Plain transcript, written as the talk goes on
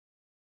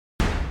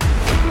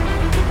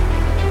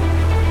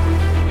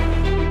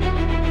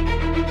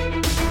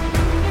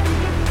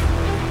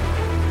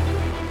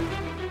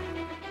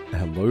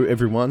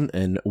everyone,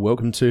 and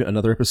welcome to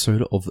another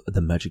episode of the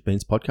Magic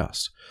Beans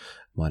podcast.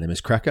 My name is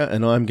Cracker,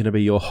 and I'm going to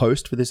be your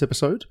host for this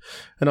episode,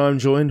 and I'm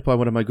joined by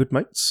one of my good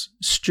mates,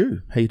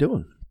 Stu. How you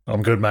doing?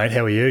 I'm good, mate.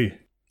 How are you?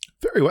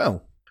 Very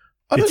well.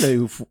 I don't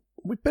know, it's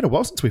been a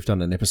while since we've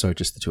done an episode,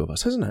 just the two of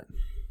us, hasn't it?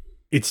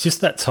 It's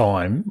just that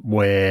time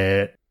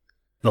where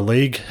the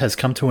league has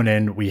come to an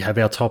end. We have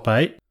our top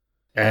 8,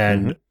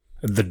 and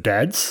the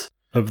dads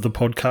of the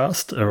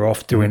podcast are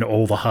off doing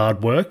all the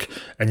hard work,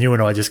 and you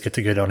and I just get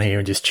to get on here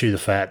and just chew the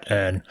fat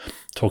and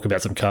talk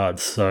about some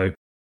cards. So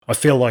I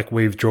feel like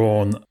we've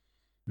drawn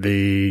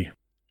the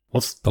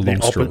long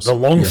straws. The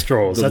long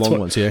straws. The long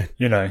ones, yeah.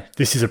 You know,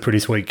 this is a pretty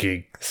sweet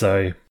gig.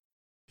 So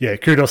yeah,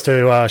 kudos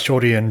to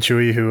Shorty and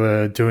Chewy who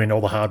are doing all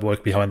the hard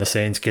work behind the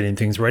scenes, getting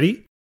things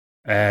ready.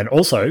 And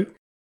also,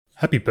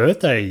 happy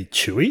birthday,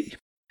 Chewy.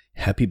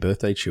 Happy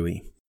birthday,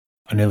 Chewy.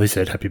 I nearly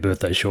said happy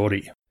birthday,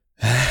 Shorty.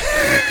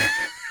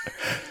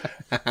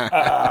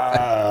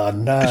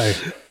 No.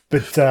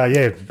 But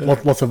yeah,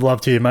 lots of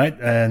love to you, mate.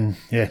 And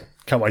yeah,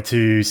 can't wait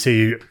to see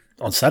you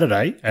on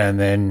Saturday and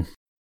then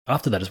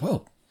after that as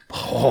well.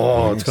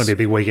 Oh, yes. It's going to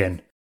be a big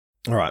weekend.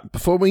 All right.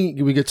 Before we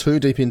get too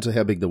deep into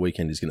how big the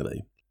weekend is going to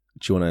be,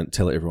 do you want to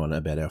tell everyone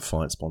about our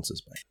fine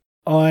sponsors, mate?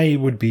 I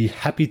would be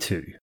happy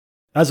to.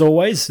 As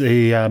always,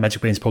 the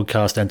Magic Beans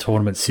podcast and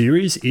tournament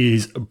series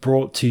is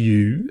brought to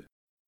you,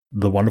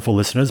 the wonderful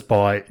listeners,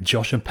 by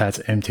Josh and Pat's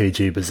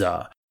MTG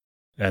Bazaar.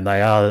 And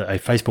they are a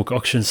Facebook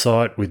auction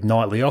site with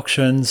nightly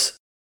auctions.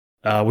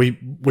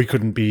 We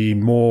couldn't be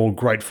more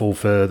grateful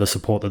for the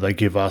support that they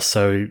give us.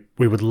 So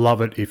we would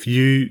love it if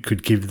you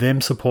could give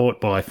them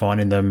support by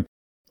finding them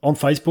on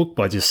Facebook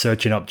by just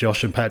searching up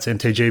Josh and Pat's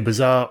MTG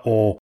Bazaar,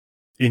 or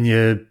in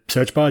your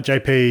search bar,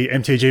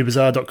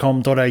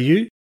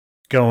 jpmtgbazaar.com.au.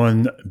 Go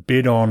and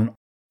bid on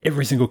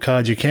every single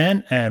card you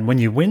can. And when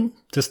you win,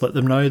 just let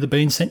them know the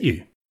bean sent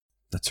you.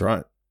 That's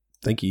right.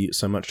 Thank you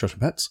so much, Josh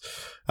and Pats.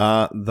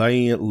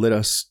 They let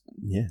us,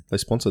 they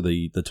sponsor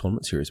the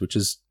tournament series, which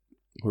is,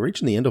 we're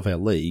reaching the end of our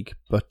league.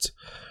 But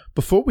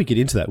before we get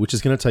into that, which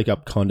is going to take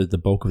up kind of the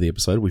bulk of the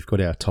episode, we've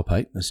got our top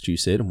 8, as Stu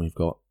said, and we've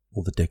got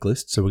all the deck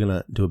lists. So we're going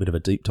to do a bit of a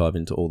deep dive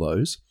into all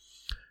those.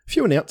 A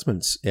few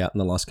announcements out in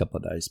the last couple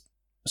of days,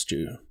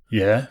 Stu.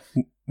 Yeah.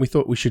 We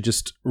thought we should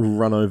just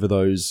run over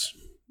those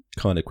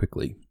kind of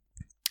quickly.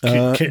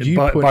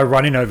 By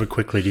running over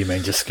quickly, do you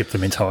mean just skip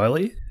them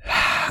entirely?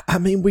 I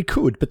mean, we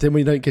could, but then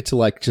we don't get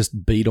to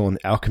just beat on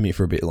Alchemy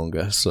for a bit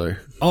longer. So,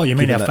 oh, you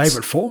mean our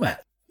favourite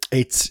format?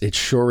 It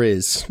sure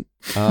is.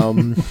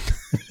 And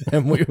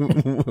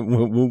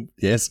we'll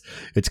yes,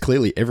 it's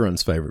clearly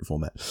everyone's favourite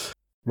format.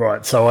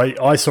 Right. So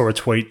I saw a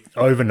tweet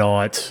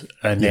overnight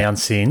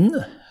announcing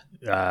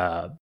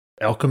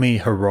Alchemy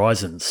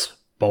Horizons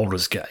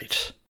Baldur's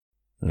Gate.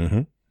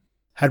 Mm-hmm.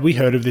 Had we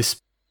heard of this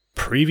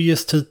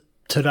previous to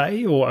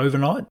today or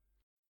overnight?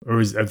 Or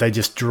have they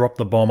just dropped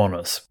the bomb on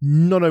us?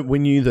 No, we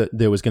knew that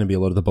there was going to be a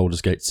lot of the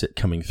Baldur's Gate set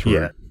coming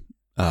through.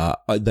 Yeah.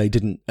 They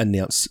didn't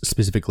announce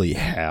specifically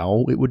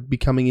how it would be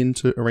coming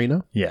into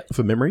Arena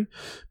for memory.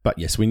 But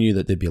yes, we knew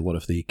that there'd be a lot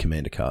of the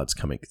Commander cards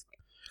coming.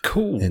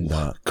 Cool. And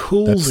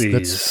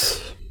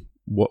that's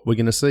what we're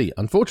going to see.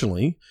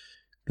 Unfortunately,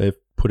 they've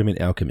put him in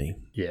Alchemy.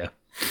 Yeah.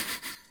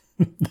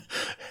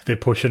 They're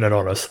pushing it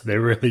on us. They're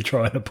really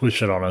trying to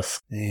push it on us.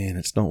 And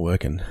it's not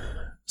working.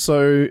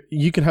 So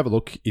you can have a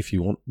look if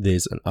you want.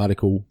 There's an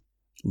article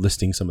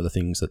listing some of the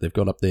things that they've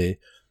got up there.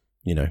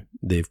 You know,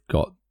 they've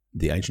got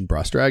the Ancient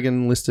Brass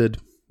Dragon listed.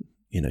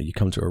 You know, you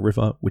come to a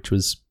river, which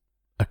was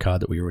a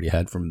card that we already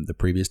had from the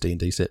previous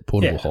D&D set,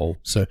 Portable Hole.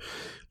 So a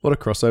lot of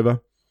crossover.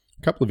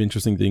 A couple of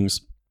interesting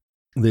things.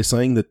 They're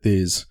saying that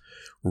there's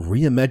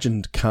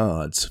reimagined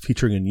cards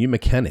featuring a new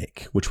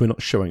mechanic, which we're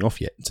not showing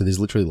off yet. So there's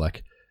literally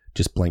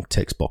just blank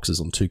text boxes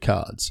on 2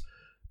 cards.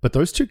 But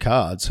those 2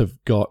 cards have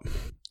got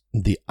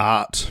the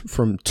art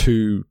from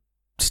 2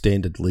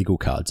 standard legal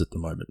cards at the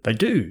moment. They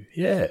do,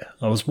 yeah.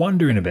 I was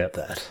wondering about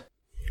that.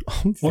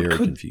 I'm very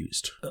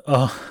confused.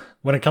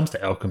 When it comes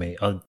to Alchemy,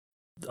 I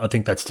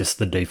think that's just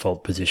the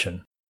default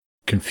position.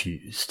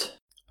 Confused.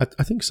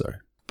 I think so.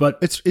 But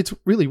it's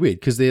really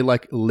weird because they're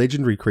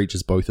legendary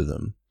creatures, both of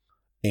them,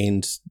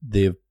 and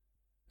they've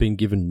been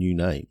given new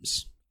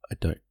names. I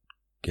don't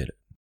get it.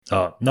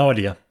 Oh, no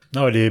idea.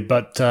 No idea.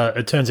 But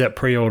it turns out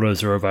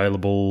pre-orders are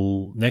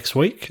available next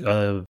week.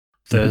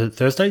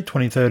 Thursday,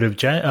 23rd of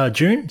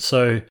June.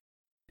 So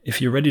if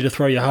you're ready to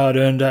throw your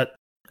hard-earned at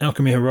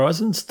Alchemy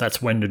Horizons,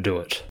 that's when to do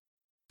it.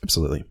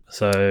 Absolutely.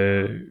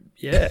 So,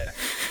 yeah.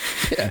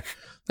 Yeah,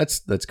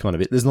 that's kind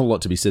of it. There's not a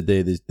lot to be said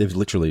there. They've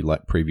literally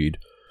previewed.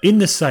 In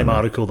this same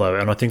article, though,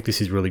 and I think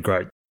this is really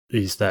great,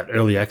 is that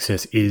early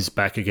access is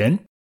back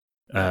again.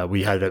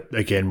 We had it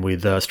again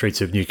with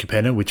Streets of New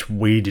Capenna, which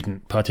we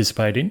didn't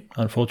participate in,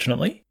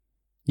 unfortunately.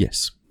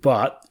 Yes.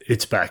 But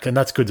it's back, and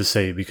that's good to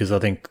see because I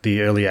think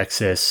the early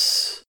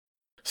access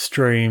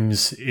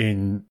streams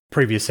in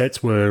previous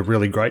sets were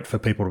really great for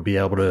people to be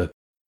able to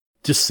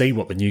just see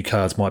what the new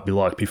cards might be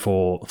like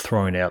before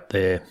throwing out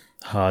their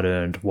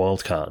hard-earned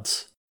wild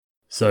cards.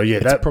 So, yeah,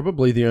 that's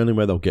probably the only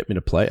way they'll get me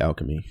to play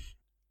Alchemy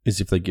is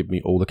if they give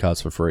me all the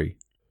cards for free.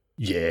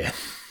 Yeah.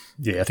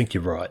 Yeah, I think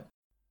you're right.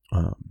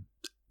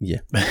 Yeah.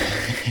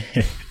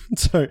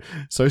 So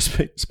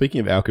speaking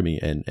of Alchemy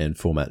and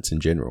formats in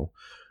general,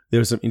 there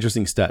were some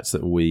interesting stats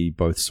that we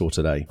both saw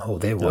today. Oh,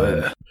 there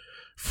were.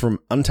 From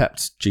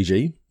Untapped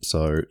GG.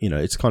 So,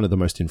 it's kind of the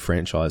most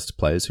enfranchised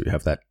players who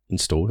have that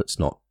installed. It's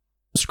not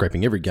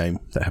scraping every game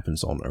that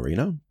happens on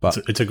Arena, but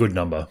It's a good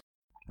number.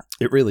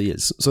 it really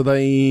is. So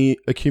they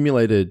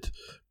accumulated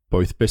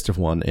both best of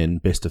 1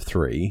 and best of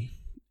 3,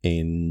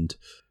 and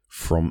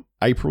from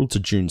April to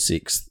June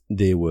 6th,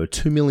 there were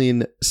 2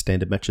 million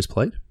standard matches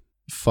played,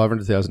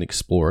 500,000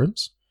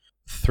 Explorers,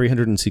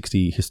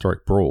 360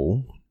 Historic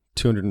Brawl,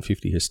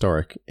 250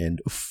 Historic,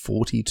 and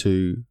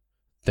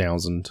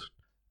 42,000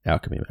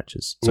 Alchemy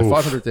matches. So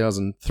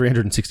 500,000,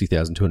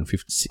 360,000,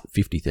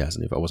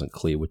 250,000, if I wasn't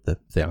clear with the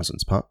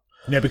thousands part.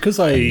 Now, because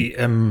I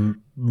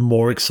am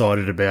more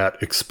excited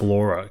about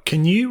Explorer,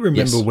 can you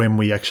remember when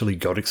we actually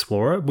got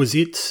Explorer? Is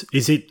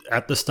it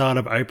at the start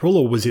of April,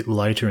 or was it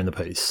later in the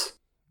piece?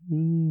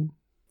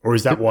 Or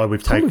is that why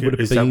we've taken it?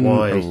 Is that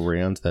why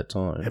around that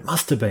time? It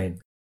must have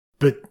been.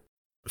 But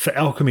for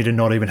Alchemy to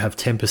not even have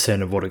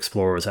 10% of what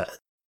Explorer's at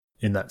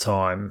in that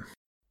time,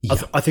 Yeah.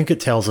 I think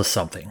it tells us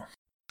something.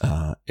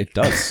 It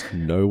does.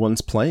 No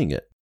one's playing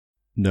it.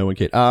 No one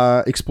can.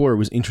 Explorer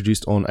was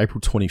introduced on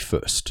April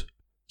 21st.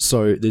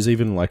 So there's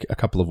even like a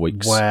couple of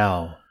weeks.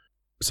 Wow.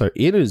 So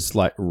it is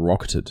like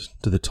rocketed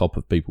to the top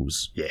of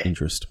people's Yeah.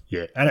 interest.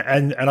 Yeah.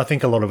 And I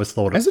think a lot of us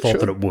thought As it that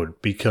should. it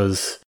would,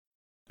 because,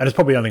 and it's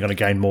probably only going to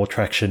gain more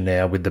traction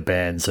now with the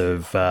bans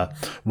of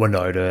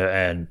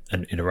Winota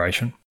and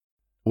Iteration.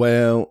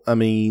 Well, I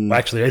mean,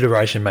 Actually,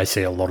 Iteration may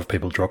see a lot of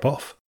people drop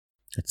off.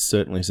 it's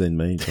certainly seen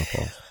me drop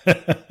off.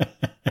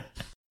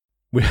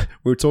 We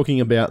were talking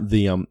about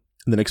the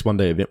next one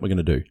day event we're going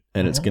to do,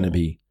 and it's going to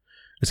be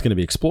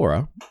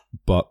Explorer,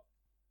 but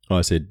I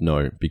said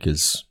no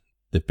because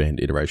they've banned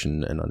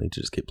Iteration, and I need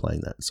to just keep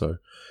playing that. So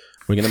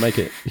we're going to make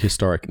it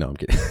historic. No, I'm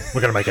kidding.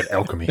 We're going to make it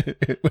Alchemy.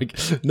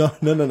 No.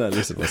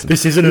 Listen.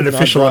 This isn't an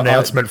official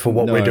announcement for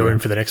what we're no. doing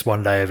for the next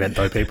one day event,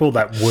 though, people.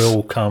 That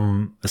will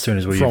come as soon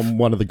as we From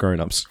one of the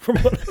grown-ups.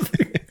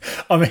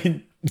 I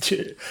mean,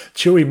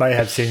 Chewy may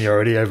have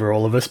seniority over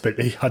all of us, but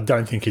I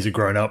don't think he's a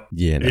grown-up.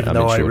 Yeah, no, even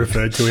though I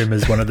referred to him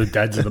as one of the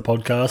dads of the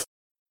podcast.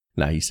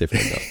 No, he's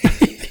definitely not.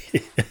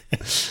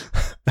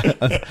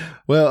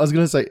 Well, I was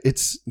going to say,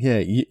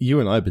 you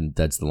and I have been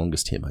dads the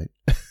longest here, mate.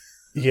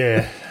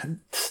 Yeah,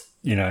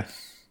 we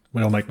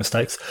all make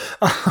mistakes.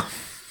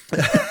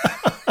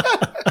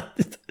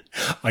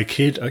 I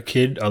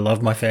kid. I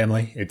love my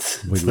family.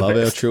 We love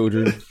our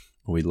children.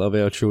 We love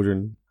our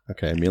children.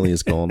 Okay,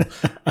 Amelia's gone.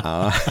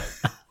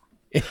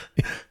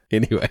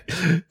 Anyway,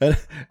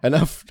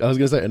 enough. I was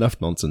going to say enough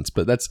nonsense,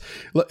 but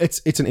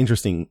it's an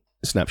interesting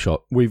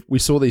snapshot. We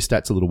saw these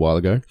stats a little while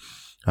ago.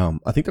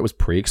 I think that was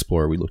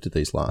pre-Explorer. We looked at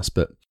these last,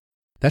 but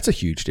that's a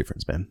huge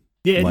difference, man.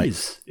 Yeah, it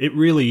is. It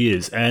really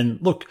is. And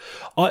look,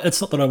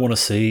 it's not that I want to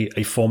see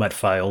a format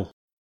fail,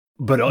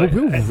 but we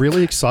were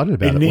really excited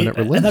about it when it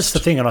released. And that's the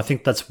thing, and I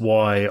think that's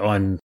why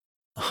I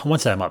won't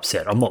say I'm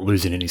upset. I'm not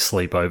losing any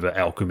sleep over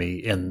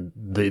Alchemy and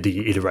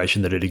the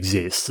iteration that it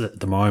exists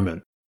at the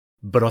moment.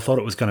 But I thought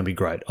it was going to be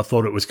great. I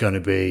thought it was going to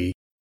be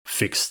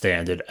fixed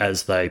standard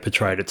as they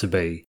portrayed it to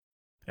be.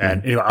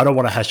 And I don't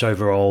want to hash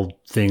over all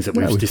things that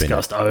we've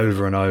discussed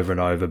over and over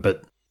and over,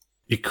 but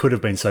it could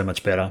have been so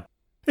much better.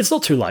 It's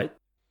not too late,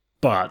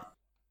 but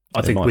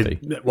I think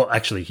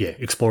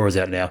Explorer's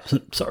out now.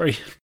 Sorry.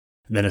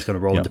 And then it's going to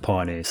roll into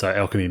Pioneer, so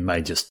Alchemy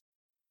may just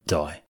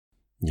die.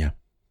 Yeah.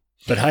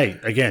 But hey,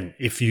 again,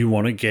 if you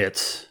want to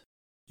get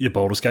your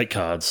Baldur's Gate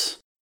cards,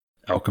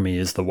 Alchemy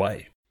is the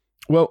way.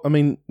 Well, I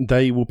mean,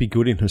 they will be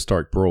good in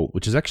Historic Brawl,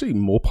 which is actually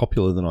more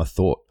popular than I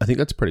thought. I think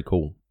that's pretty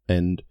cool.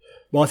 And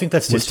well, I think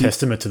that's just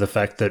testament to the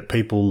fact that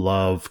people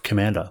love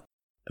Commander.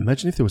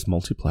 Imagine if there was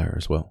multiplayer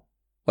as well.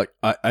 Like,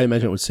 I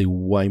imagine it would see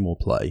way more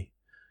play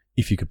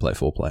if you could play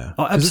 4-player.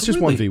 Oh, absolutely. It's just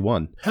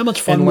 1v1. How much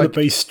fun would it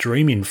be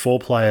streaming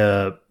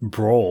 4-player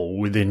Brawl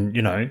within,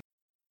 it'd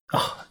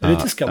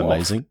just go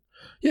amazing.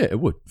 Yeah, it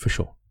would, for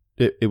sure.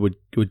 It would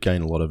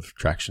gain a lot of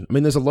traction. I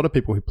mean, there's a lot of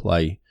people who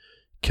play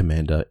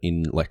Commander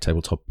in like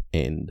tabletop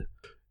and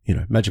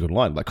Magic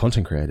Online, like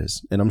content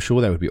creators, and I'm sure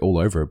they would be all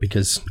over it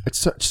because it's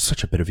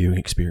such a better viewing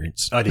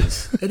experience. It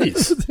is.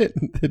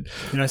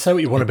 Say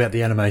what you want about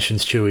the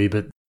animations, Chewy,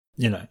 but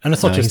and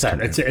it's not just that.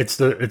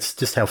 It's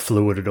just how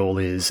fluid it all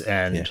is,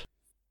 and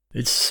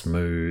it's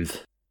smooth.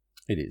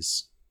 It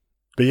is.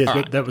 But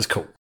yeah, that was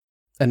cool.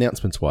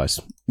 Announcements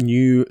wise,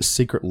 new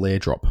Secret Lair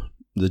drop,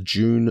 the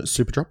June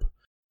Super Drop.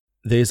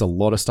 There's a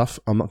lot of stuff.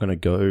 I'm not going to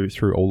go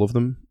through all of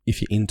them.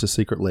 If you're into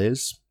Secret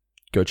Lairs,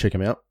 go check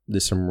them out.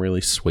 There's some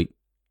really sweet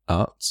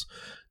arts.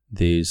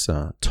 There's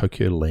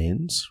Tokyo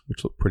lands,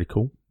 which look pretty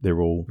cool. They're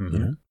all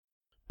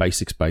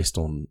basics based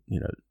on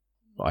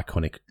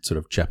iconic sort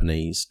of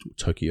Japanese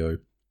Tokyo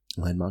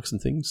landmarks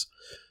and things.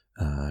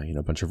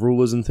 A bunch of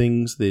rulers and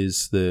things.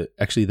 There's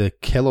the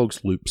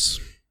Kellogg's Loops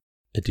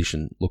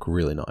edition look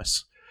really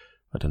nice.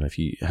 I don't know if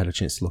you had a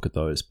chance to look at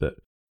those, but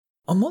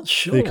I'm not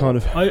sure. They're kind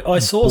of I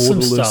saw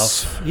some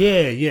stuff.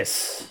 Yeah,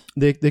 yes.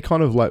 they're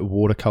kind of like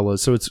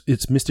watercolors. So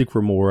it's Mystic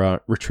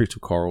Remora, Retrieval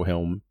Coral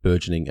Helm,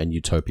 Burgeoning, and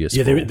Utopia.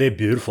 Yeah, they're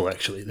beautiful.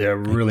 Actually, they're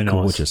really nice.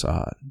 Gorgeous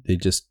art. They're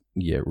just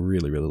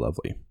really really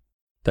lovely.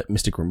 That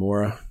Mystic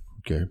Remora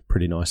go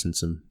pretty nice in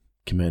some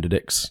Commander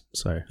decks.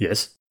 So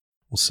yes,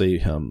 we'll see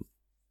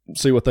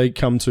what they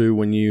come to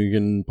when you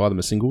can buy them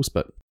as singles.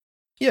 But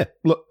yeah,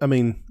 look, I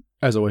mean,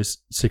 as always,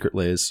 Secret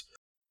Lairs,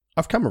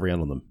 I've come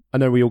around on them. I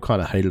know we all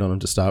kind of hated on them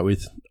to start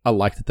with. I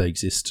like that they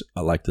exist.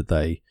 I like that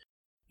they,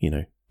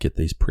 get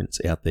these prints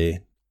out there.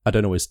 I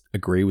don't always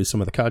agree with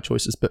some of the card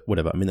choices, but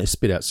whatever. I mean, they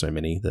spit out so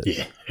many that...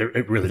 Yeah,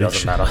 it really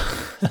doesn't matter.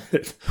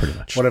 Pretty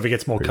much. Whatever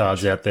gets more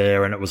cards out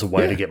there, and it was a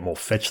way to get more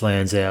fetch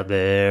lands out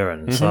there,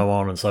 and so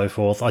on and so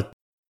forth.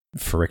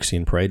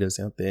 Phyrexian Praetors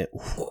out there.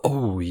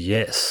 Oh,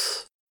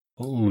 yes.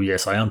 Oh,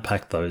 yes. I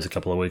unpacked those a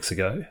couple of weeks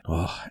ago.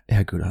 Oh,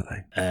 how good are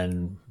they?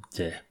 And,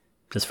 yeah,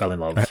 just fell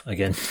in love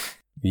again.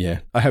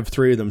 Yeah. I have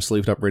 3 of them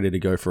sleeved up ready to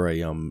go for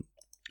a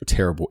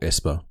terrible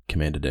Esper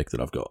Commander deck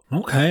that I've got.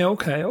 Okay.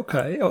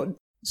 Oh.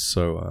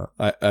 So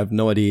I have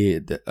no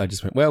idea. I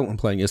just went, well, I'm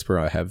playing Esper.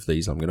 I have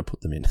these. I'm going to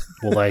put them in.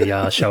 Will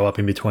they show up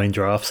in between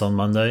drafts on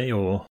Monday,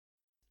 or?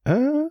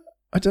 I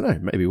don't know.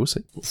 Maybe we'll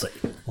see.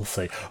 We'll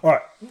see. All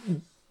right.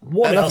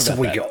 What else have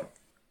we got?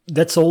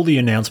 That's all the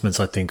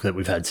announcements I think that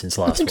we've had since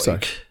last week. So.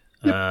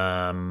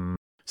 Yep.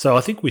 So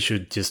I think we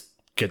should just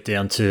get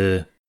down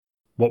to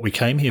what we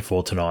came here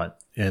for tonight,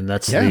 and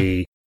that's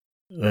the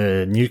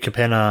New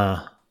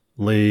Capenna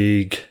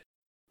League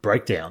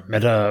breakdown,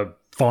 meta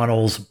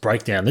finals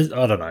breakdown.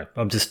 I don't know.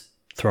 I'm just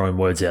throwing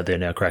words out there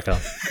now, Cracker.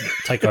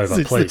 Take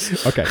over,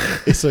 please. Okay.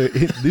 So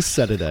this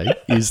Saturday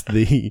is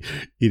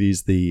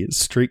the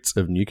Streets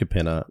of New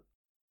Capenna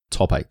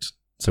top 8.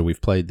 So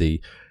we've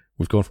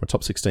gone from a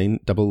top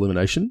 16 double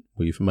elimination.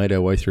 We've made our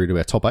way through to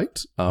our top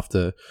 8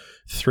 after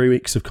 3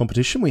 weeks of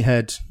competition. I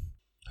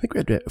think we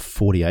had about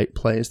 48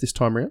 players this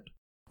time around.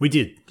 We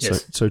did,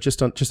 yes. So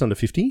just under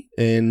 50.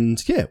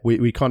 And yeah,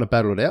 we kind of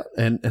battled it out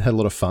and had a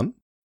lot of fun.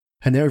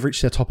 And now we've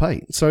reached our top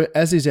 8. So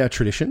as is our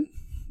tradition,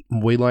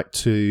 we like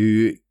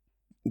to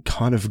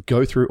kind of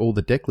go through all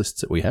the deck lists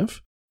that we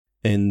have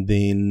and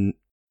then,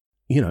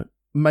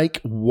 make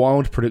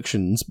wild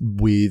predictions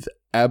with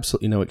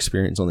absolutely no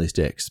experience on these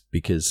decks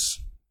because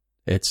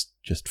it's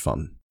just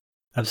fun.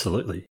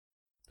 Absolutely.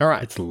 All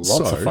right. It's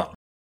lots of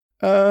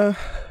fun.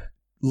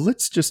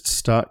 Let's just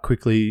start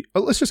quickly.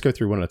 Let's just go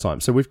through one at a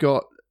time. So we've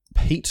got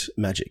Pete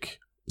Magic.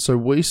 So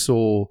we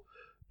saw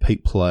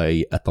Pete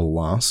play at the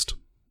last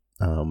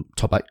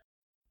top 8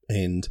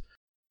 and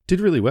did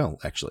really well,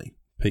 actually.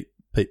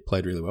 Pete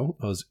played really well.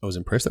 I was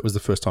impressed. That was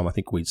the first time I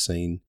think we'd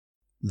seen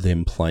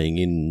them playing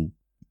in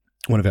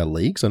one of our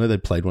leagues. I know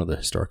they'd played one of the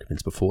historic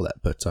events before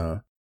that, but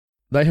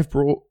they have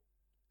brought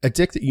a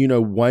deck that you know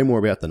way more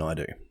about than I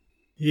do.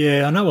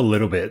 Yeah, I know a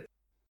little bit.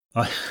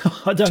 I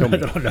don't know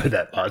that I know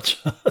that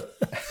much.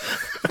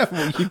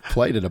 Well, you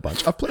played it a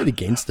bunch. I've played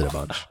against it a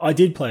bunch. I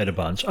did play it a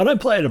bunch. I don't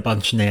play it a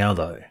bunch now,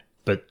 though,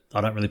 but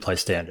I don't really play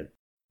Standard.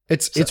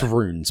 It's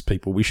runes,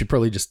 people. We should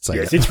probably just say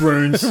yes, it's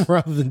runes.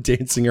 Rather than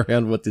dancing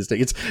around what this deck.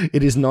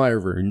 It is Naya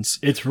runes.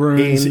 It's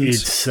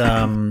runes.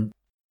 And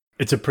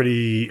it's a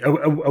pretty...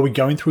 Are we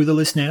going through the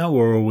list now,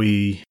 or are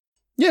we...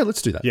 Yeah,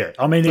 let's do that. Yeah,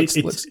 I mean,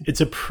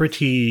 it's a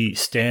pretty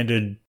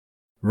standard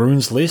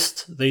runes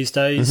list these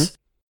days.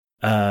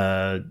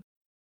 Mm-hmm.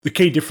 The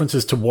key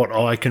differences to what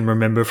I can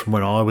remember from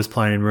when I was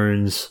playing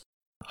runes,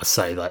 I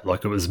say that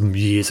like it was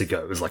years ago,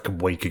 it was like a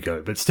week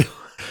ago, but still,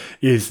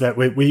 is that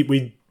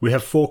we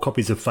have 4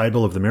 copies of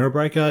Fable of the Mirror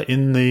Breaker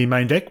in the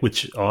main deck,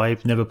 which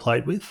I've never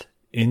played with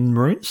in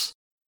runes.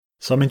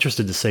 So I'm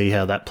interested to see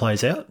how that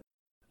plays out.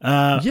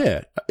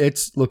 Yeah,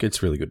 it's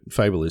really good.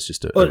 Fable is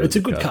just it's a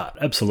good card,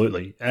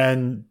 absolutely.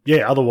 And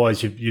yeah,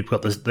 otherwise you've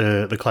got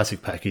the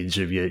classic package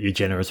of your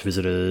generous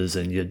visitors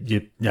and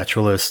your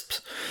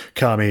naturalists,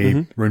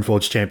 Kami,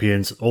 Runeforge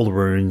champions, all the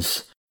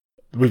runes.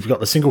 We've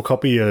got the single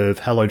copy of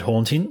Hallowed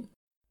Haunting,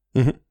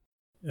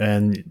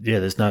 and yeah,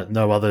 there's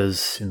no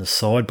others in the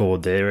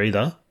sideboard there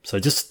either. So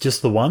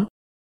just the one.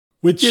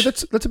 Which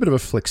that's a bit of a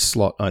flex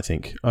slot, I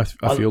think. I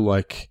feel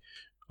like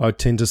I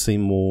tend to see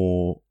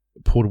more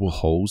portable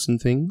holes and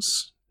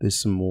things.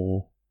 There's some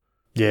more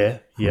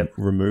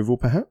removal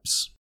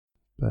perhaps,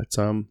 but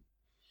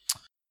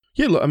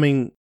yeah, look, I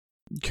mean,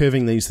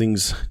 curving these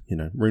things,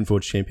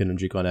 Runeforge champion and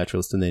Jukai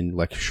naturalist, and then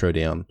like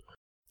showdown.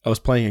 I was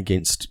playing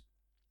against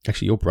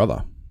actually your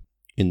brother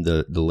in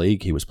the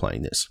league. He was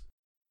playing this.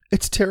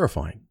 It's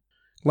terrifying.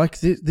 Like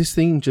this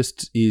thing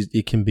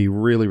it can be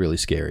really, really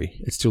scary.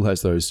 It still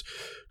has those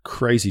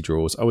crazy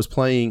draws. I was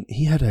playing,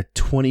 he had a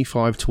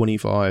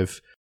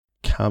 25/25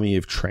 Kami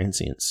of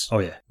Transience. Oh,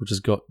 yeah. Which has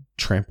got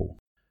Trample.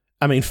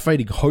 I mean,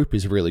 Fading Hope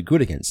is really good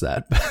against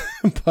that.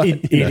 But,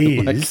 it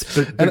is.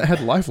 And it had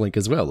Lifelink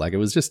as well. Like, it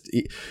was just...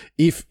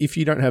 If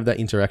you don't have that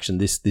interaction,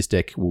 this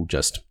deck will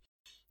just...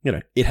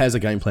 it has a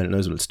game plan, it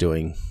knows what it's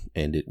doing,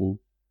 and it will,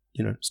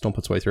 stomp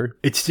its way through.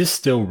 It's just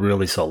still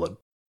really solid.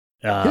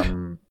 Yeah.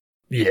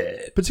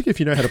 Particularly if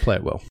you know how to play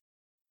it well.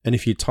 And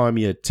if you time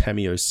your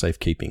Tamiyo's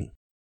safekeeping.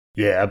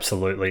 Yeah,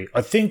 absolutely.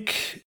 I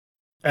think...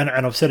 And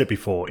I've said it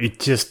before, it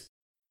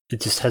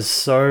it just has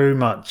so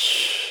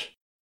much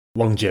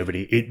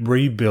longevity. It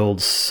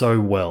rebuilds so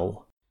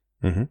well.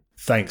 Mm-hmm.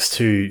 Thanks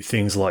to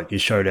things like your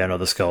Showdown of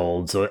the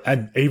Skalds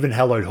and even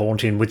Hallowed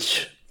Haunting,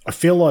 which I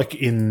feel like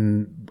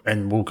and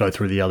we'll go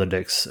through the other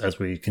decks as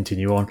we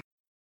continue on.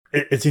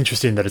 It's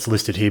interesting that it's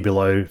listed here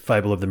below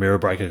Fable of the Mirror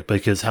Breaker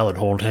because Hallowed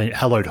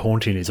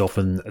Haunting is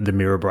often the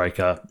Mirror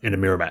Breaker in a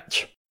mirror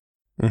match.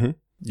 Mm-hmm.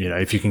 You know,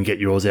 if you can get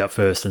yours out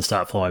first and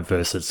start flying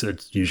first,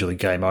 it's usually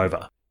game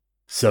over.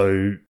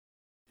 So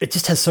it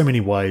just has so many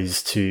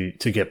ways to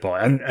get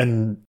by.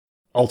 And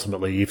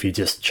ultimately, if you're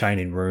just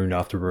chaining rune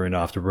after rune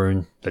after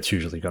rune, that's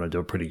usually going to do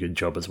a pretty good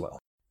job as well.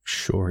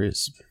 Sure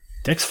is.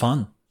 Deck's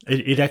fun.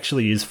 It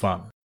actually is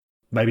fun.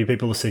 Maybe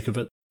people are sick of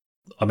it.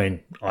 I mean,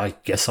 I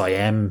guess I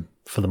am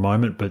for the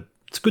moment, but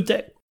it's a good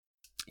deck.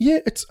 Yeah,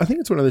 I think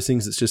it's one of those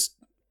things that's just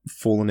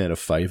fallen out of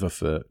favour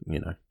for, you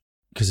know,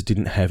 because it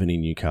didn't have any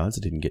new cards.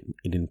 It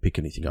didn't pick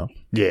anything up.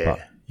 Yeah, but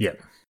yeah.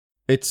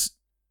 It's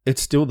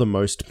still the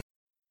most.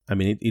 I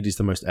mean, it is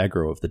the most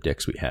aggro of the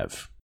decks we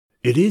have.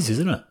 It is,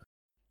 isn't it?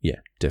 Yeah,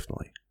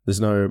 definitely. There's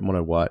no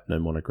mono white, no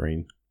mono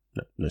green,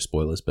 no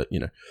spoilers, but you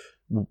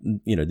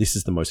know, this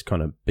is the most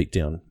kind of beat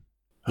down.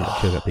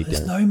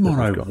 There's no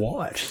mono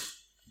white.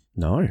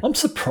 No, I'm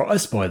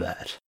surprised by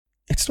that.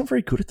 It's not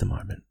very good at the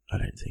moment, I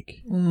don't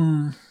think.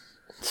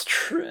 It's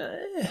true.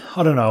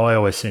 I don't know. I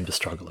always seem to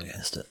struggle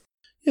against it.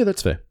 Yeah,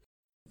 that's fair.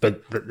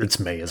 But it's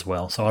me as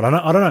well, so I don't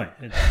know.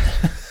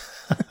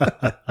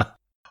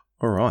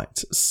 All right.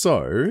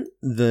 So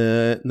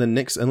the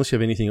next, unless you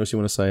have anything else you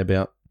want to say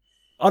about,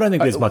 I don't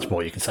think there's much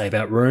more you can say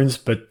about runes,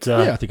 but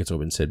yeah, I think it's all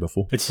been said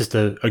before. It's just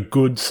a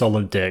good,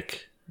 solid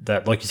deck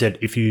that, like you said,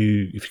 if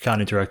you can't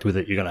interact with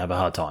it, you're going to have a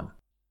hard time.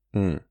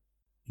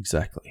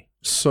 Exactly.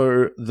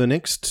 So the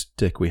next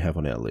deck we have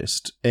on our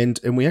list, and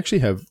we actually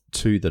have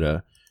two that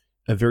are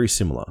very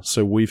similar.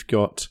 So we've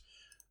got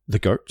the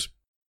Goat.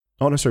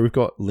 Oh no, sorry, we've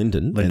got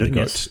Linden and the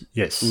Goat.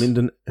 Yes.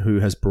 Linden,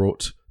 who has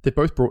they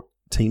both brought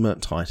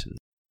Temur Titan.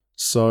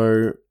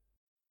 So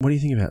what do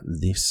you think about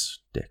this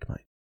deck,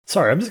 mate?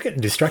 Sorry, I'm just getting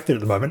distracted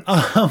at the moment.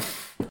 Our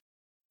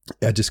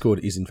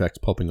Discord is in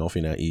fact popping off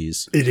in our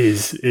ears. It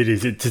is.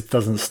 It just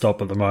doesn't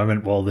stop at the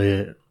moment while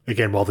the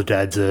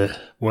dads are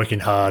working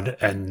hard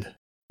and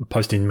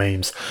posting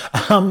memes.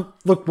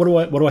 Look, what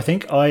do I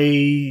think?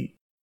 I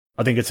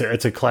think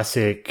it's a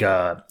classic.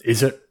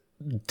 Is it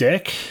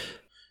deck?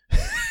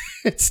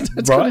 It's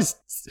right.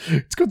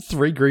 It's got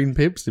 3 green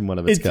pips in one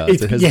of its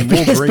cards. It has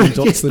more green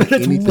dots than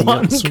anything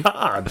else.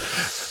 Card.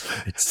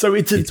 So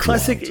it's a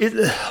classic.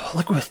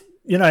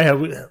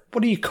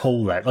 What do you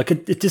call that? Like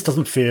it just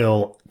doesn't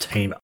feel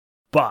team,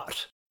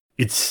 but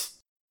it's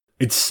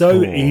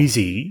so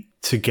easy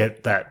to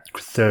get that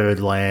third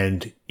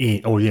land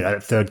in, or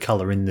that third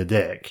color in the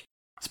deck,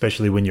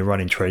 especially when you're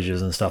running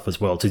treasures and stuff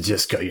as well. To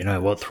just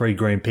go, 3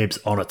 green pips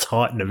on a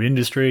Titan of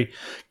Industry,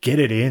 get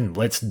it in.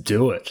 Let's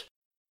do it.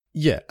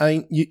 Yeah, I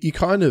mean, you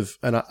kind of,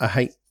 and I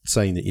hate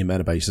saying that your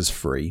mana base is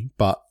free,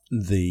 but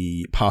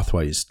the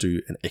pathways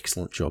do an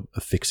excellent job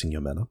of fixing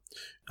your mana.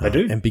 They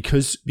do. And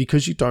because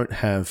you don't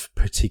have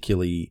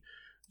particularly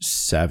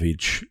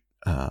savage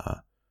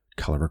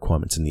color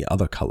requirements in the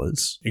other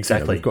colors.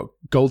 Exactly. We've got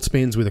gold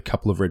spins with a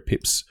couple of red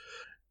pips,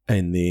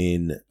 and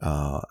then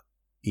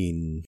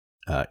in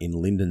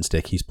Linden's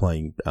deck, he's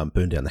playing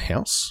Burn Down the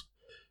House,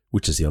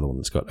 which is the other one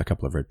that's got a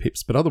couple of red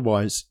pips. But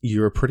otherwise,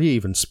 you're a pretty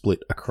even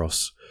split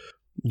across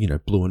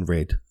blue and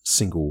red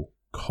single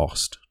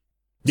cost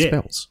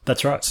spells.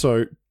 That's right.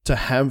 So to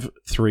have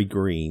 3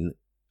 green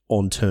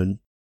on turn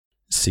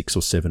 6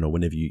 or 7 or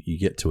whenever you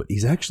get to it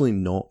is actually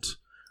not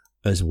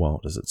as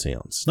wild as it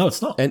sounds. No,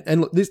 it's not.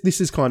 And look,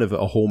 this is kind of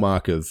a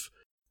hallmark of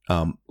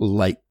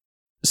late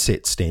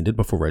set standard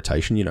before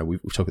rotation.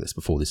 We've talked about this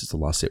before. This is the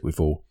last set we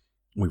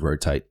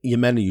rotate. Your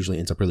mana usually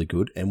ends up really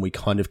good, and we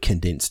kind of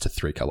condense to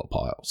 3 color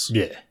piles.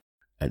 Yeah.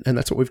 And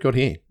that's what we've got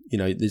here.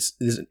 There's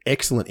an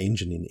excellent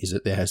engine in is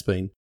that there has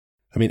been,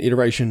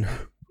 iteration,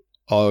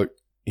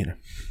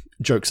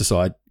 jokes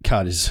aside,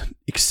 card is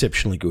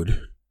exceptionally good,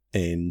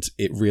 and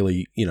it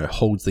really,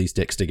 holds these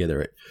decks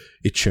together.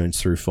 It churns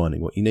through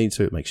finding what you need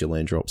to. It makes your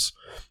land drops.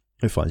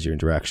 It finds your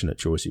interaction at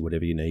choice,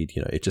 whatever you need.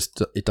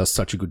 It does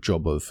such a good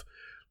job of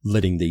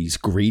letting these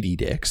greedy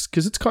decks,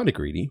 because it's kind of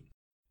greedy,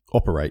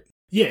 operate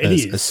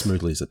as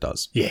smoothly as it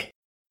does. Yeah.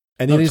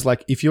 And it is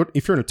like, if you're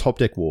in a top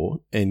deck war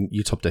and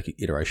you top deck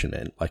iteration,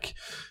 man, like,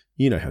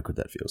 how good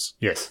that feels.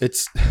 Yes.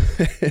 It's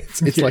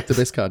like the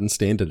best card in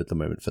standard at the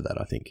moment for that,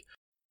 I think.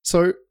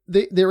 So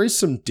there is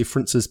some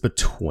differences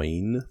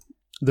between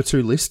the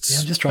two lists. Yeah,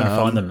 I'm just trying to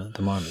find them at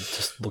the moment.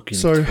 Just looking.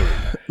 So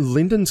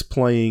Linden's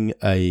playing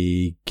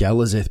a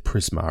Galazeth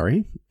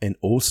Prismari and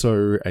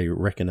also a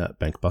Reckoner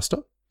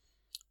Bankbuster.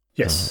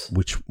 Yes.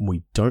 Which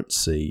we don't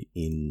see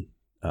in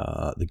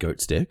the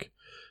Goat's deck.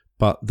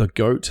 But the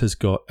Goat has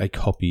got a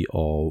copy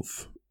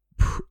of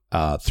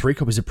 3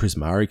 copies of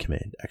Prismari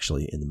Command,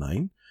 actually, in the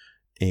main,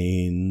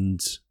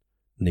 and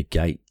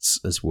negates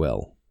as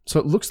well. So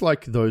it looks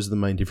like those are the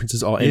main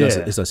differences. Oh, and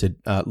as I said,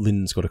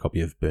 Linden's got a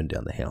copy of Burn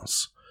Down the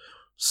House.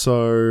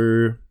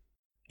 So,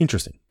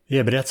 interesting.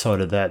 Yeah, but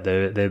outside of that,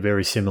 they're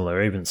very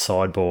similar. Even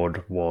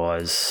sideboard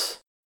wise,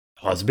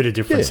 there's a bit of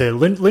difference there.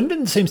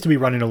 Linden seems to be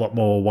running a lot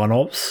more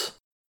one-offs,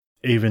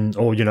 even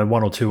or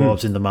one or two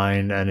offs in the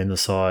main and in the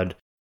side,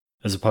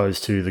 as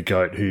opposed to the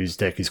Goat, whose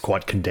deck is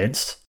quite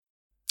condensed.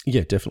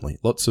 Yeah, definitely.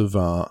 Lots of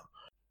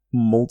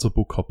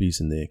multiple copies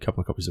in there. A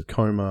couple of copies of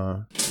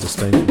Coma,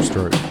 Disdainful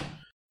Stroke, a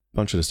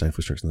bunch of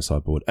Disdainful Strokes on the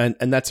sideboard, and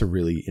that's a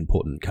really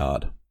important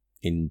card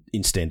in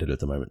Standard at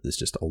the moment. There's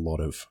just a lot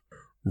of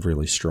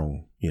really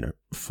strong,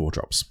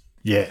 4-drops.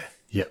 Yeah.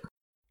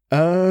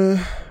 I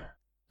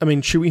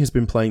mean, Chewy has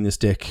been playing this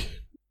deck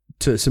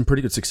to some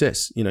pretty good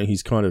success.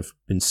 He's kind of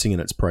been singing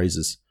its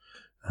praises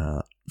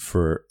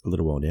for a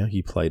little while now.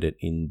 He played it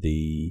in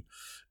the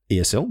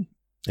ESL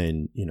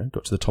and,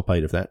 got to the top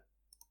 8 of that,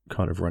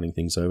 kind of running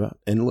things over.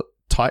 And look,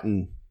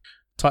 Titan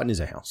is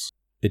a house.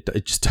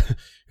 It just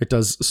it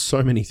does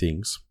so many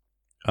things.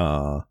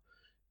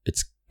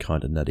 It's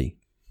kind of nutty.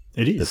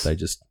 It is. That they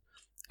just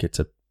get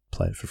to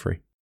play it for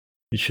free.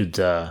 You should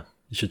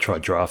try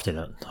drafting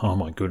it. Oh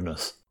my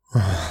goodness.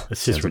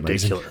 It's just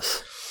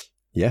ridiculous.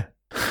 Amazing. Yeah.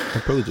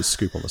 I'll probably just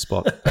scoop on the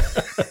spot.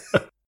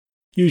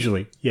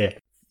 Usually, yeah.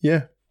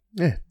 Yeah.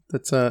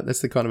 That's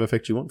the kind of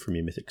effect you want from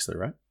your mythics though,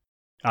 right?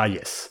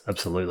 Yes,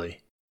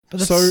 absolutely.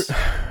 So,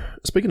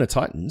 speaking of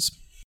Titans...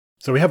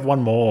 So we have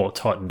one more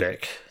Titan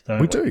deck, don't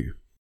we? We do.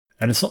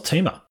 And it's not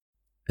Temur.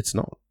 It's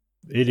not.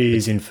 It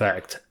is, in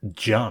fact,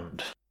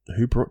 Jund.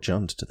 Who brought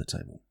Jund to the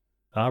table?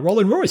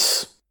 Roland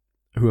Royce.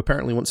 Who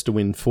apparently wants to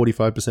win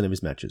 45% of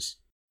his matches.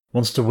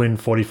 Wants to win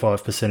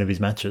 45% of his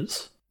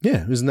matches?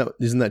 Yeah, isn't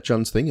that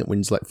Jund's thing? It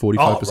wins like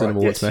 45% of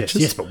all its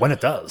matches? Yes, but when it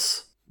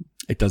does...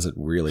 It does it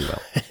really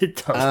well.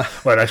 It does.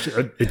 Well,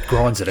 actually, it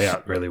grinds it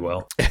out really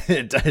well.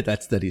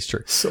 That is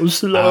true. So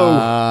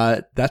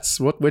slow. That's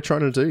what we're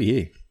trying to do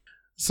here.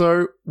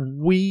 So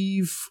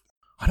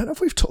I don't know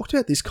if we've talked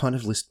about this kind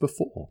of list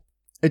before.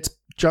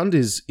 Jund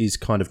is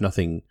kind of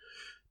nothing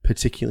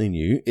particularly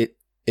new.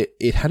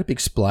 It had a big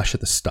splash at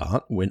the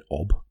start when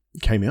Ob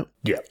came out.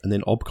 Yeah. And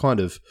then Ob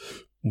kind of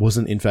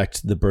wasn't, in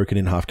fact, the broken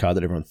in half card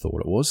that everyone thought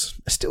it was.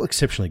 It's still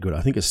exceptionally good.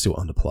 I think it's still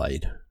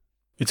underplayed.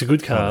 It's a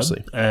good card.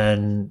 Honestly.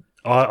 And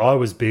I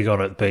was big on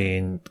it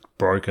being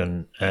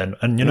broken.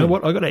 And you know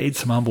what? I got to eat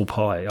some humble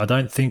pie. I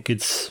don't think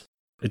it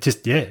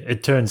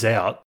turns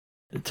out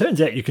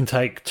you can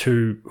take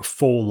 2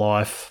 full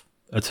life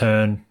a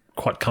turn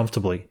quite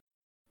comfortably.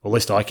 Or at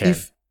least I can.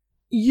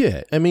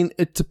 I mean,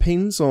 it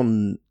depends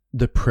on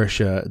the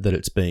pressure that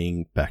it's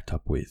being backed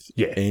up with.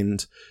 Yeah.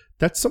 And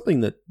that's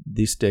something that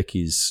this deck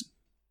is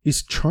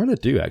trying to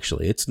do,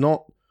 actually. It's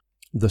not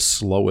the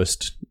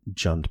slowest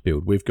Jund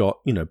build. We've got,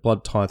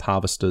 Blood Tithe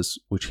Harvesters,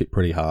 which hit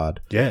pretty hard.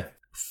 Yeah.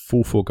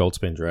 Full 4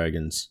 Goldspan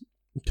Dragons,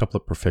 a couple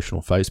of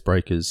professional face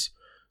breakers,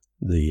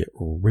 the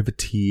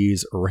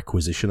Riveteers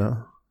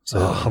Requisitioner. So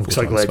I'm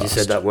so glad you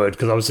said that word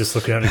because I was just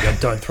looking at it and going,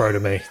 don't throw to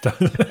me.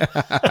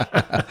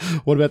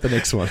 What about the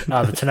next one?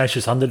 The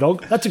Tenacious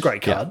Underdog. That's a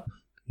great card.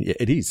 Yeah,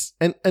 it is.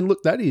 And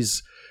look, that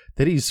is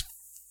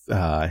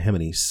how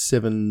many?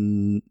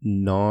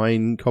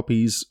 9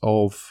 copies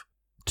of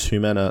 2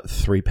 mana,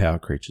 3 power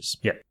creatures.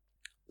 Yeah.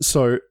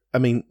 So, I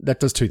mean, that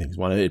does 2 things.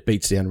 1, it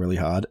beats down really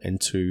hard,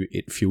 and 2,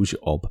 it fuels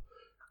your Ob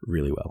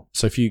really well.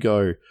 So if you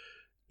go,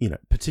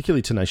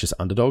 particularly Tenacious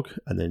Underdog,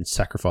 and then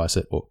sacrifice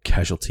it or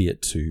casualty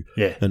it to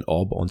an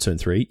Ob on turn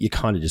 3, you're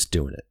kind of just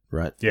doing it,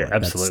 right? Yeah,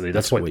 absolutely.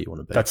 That's where you want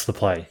to be. That's the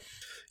play.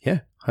 Yeah,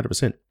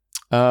 100%.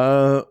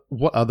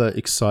 What other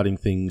exciting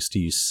things do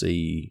you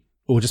see,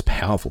 or just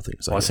powerful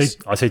things? I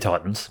see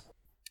Titans.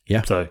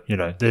 Yeah. So,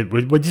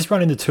 we're just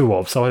running the 2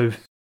 of, so,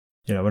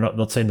 we're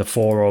not seeing the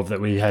 4 of that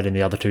we had in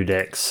the other 2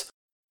 decks.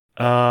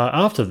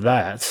 After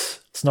that,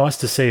 it's nice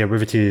to see a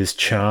Riveteer's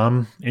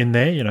Charm in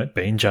there,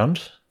 being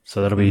Jund.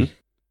 So that'll be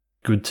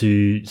good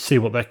to see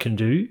what that can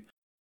do.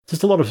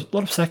 Just a lot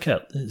of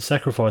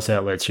sacrifice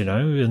outlets,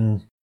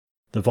 and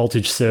the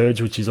Voltage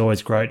Surge, which is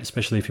always great,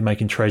 especially if you're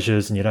making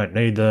treasures and you don't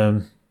need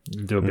them.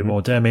 You do a bit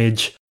more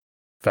damage.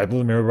 Fable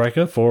the Mirror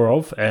Breaker, 4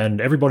 of,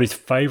 and everybody's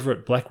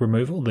favourite black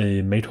removal,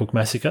 the Meathook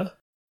Massacre.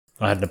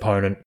 I had an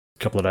opponent a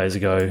couple of days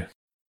ago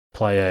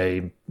play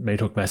a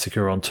Meathook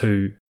Massacre on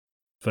 2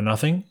 for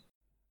nothing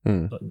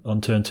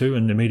on turn 2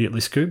 and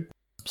immediately scoop.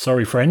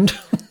 Sorry, friend.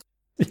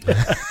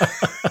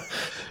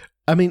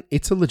 I mean,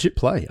 it's a legit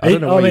play. I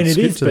don't know why you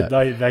scooped to that.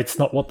 But that's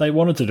not what they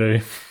wanted to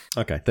do.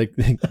 Okay,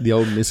 the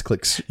old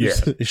misclicks,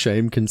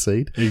 shame,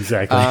 concede.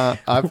 Exactly.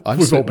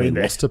 I've certainly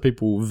lost to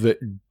people that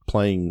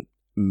playing,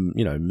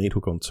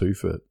 Meathook on 2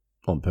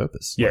 on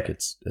purpose. Yeah. Like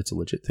it's a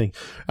legit thing.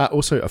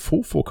 Also, a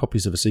full 4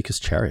 copies of Asika's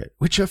Chariot,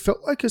 which I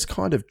felt like has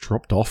kind of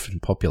dropped off in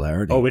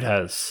popularity. Oh, it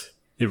has.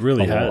 It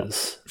really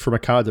has. From a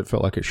card that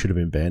felt like it should have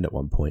been banned at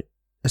one point,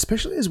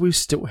 especially as we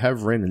still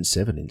have Wrenn and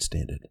 7 in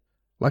Standard.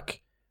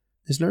 Like,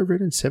 there's no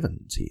Wrenn and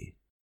 7s here.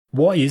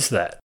 Why is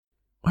that?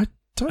 I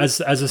don't As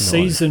a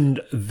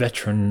seasoned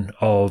veteran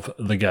of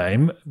the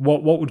game,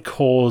 what would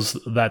cause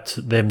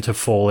them to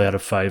fall out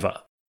of favour?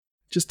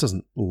 Just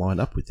doesn't line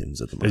up with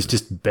things at the moment. There's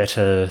just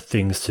better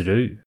things to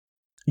do.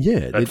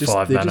 Yeah, they're just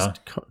 5 mana.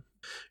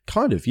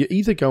 Kind of. You're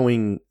either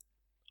going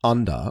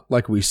under,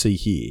 like we see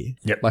here,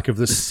 Yep. like of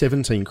the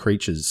 17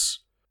 creatures,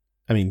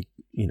 I mean,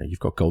 you've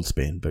got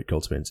Goldspan, but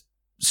Goldspan's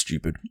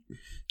stupid.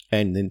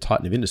 And then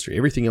Titan of Industry.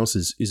 Everything else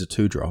is a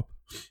 2-drop.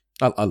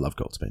 I love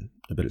Goldspan,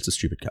 but it's a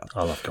stupid card.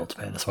 I love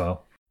Goldspan as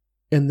well.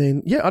 And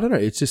then, I don't know,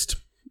 it's just,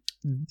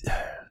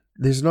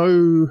 there's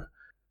no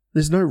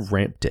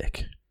ramp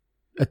deck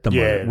at the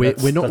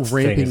moment. We're not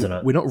ramping. Thing,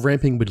 we're not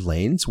ramping with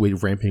lands. We're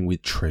ramping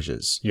with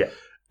treasures. Yeah,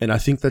 and I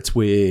think that's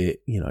where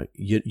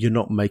you're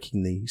not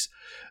making these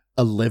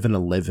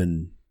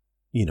 11/11,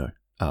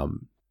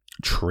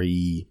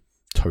 tree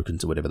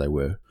tokens or whatever they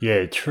were.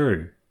 Yeah,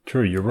 true.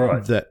 You're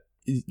right. That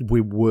we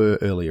were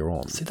earlier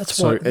on. See, that's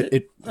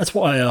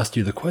why I asked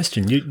you the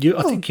question.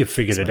 I think you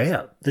figured it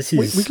out. This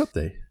is we got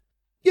there.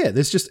 Yeah,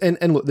 there's just and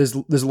look, there's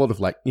a lot of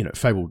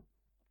fabled,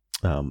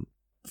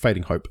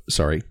 fading hope.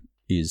 Sorry,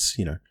 is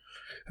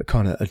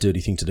kind of a dirty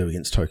thing to do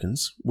against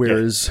tokens.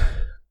 Whereas,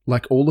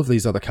 like all of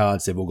these other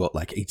cards, they've all got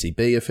like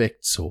ETB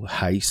effects or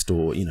haste,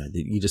 or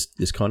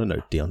there's kind of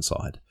no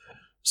downside.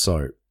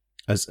 So,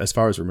 as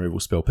far as removal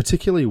spell,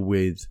 particularly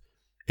with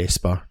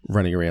Esper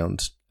running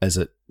around as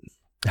it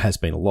has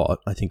been a lot,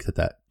 I think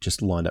that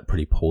just lined up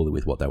pretty poorly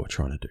with what they were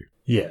trying to do.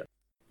 Yeah.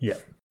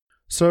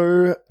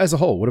 So, as a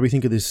whole, what do we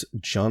think of this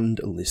Jund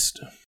list?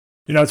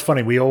 It's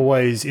funny. We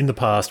always, in the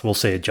past, we'll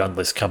see a Jund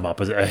list come up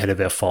ahead of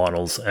our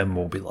finals, and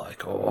we'll be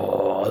like,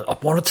 "Oh, I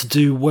want it to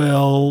do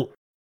well,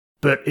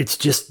 but it's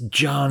just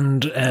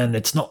Jund, and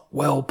it's not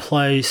well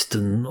placed,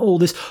 and all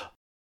this."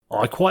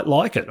 I quite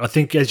like it. I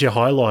think, as you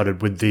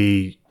highlighted with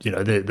the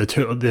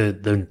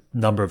the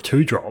number of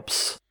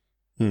 2-drops,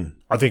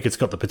 I think it's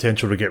got the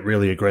potential to get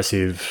really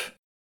aggressive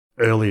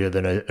earlier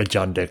than a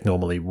Jund deck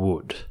normally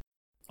would.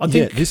 I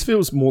think this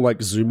feels more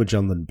like Zuma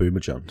Jund than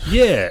Boomer Jund.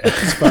 Yeah.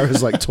 As far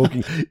as like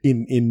talking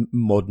in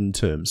modern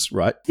terms,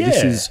 right?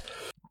 Yeah.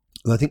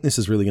 I think this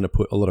is really going to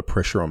put a lot of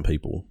pressure on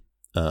people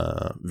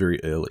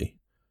very early.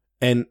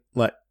 And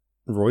like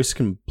Royce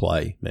can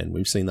play, man.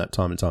 We've seen that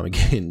time and time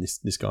again.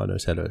 This guy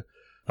knows how to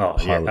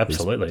pilot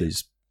absolutely.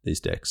 these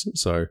decks.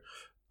 So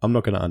I'm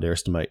not going to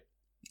underestimate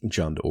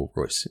Jund or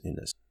Royce in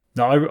this.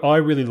 No, I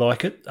really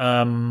like it.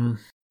 When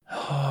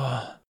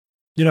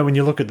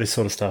you look at this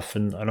sort of stuff,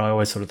 and I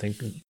always sort of think,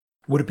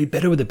 would it be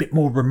better with a bit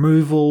more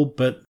removal?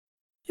 But,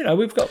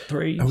 we've got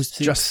 3. I was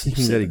just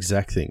thinking that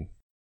exact thing.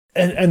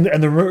 And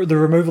the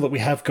removal that we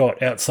have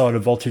got outside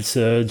of Voltage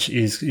Surge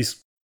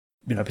is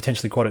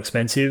potentially quite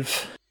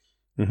expensive.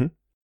 Mm-hmm.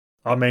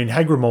 I mean,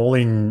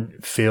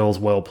 Hagramorling feels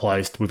well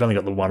placed. We've only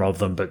got the one of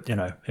them, but,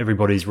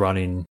 everybody's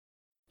running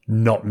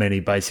not many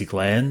basic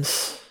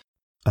lands.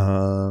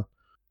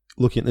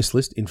 Looking at this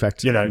list, in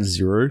fact,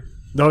 0.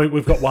 No,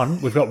 we've got one.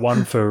 We've got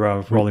one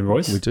for Rolling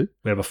Royce. We do.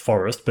 We have a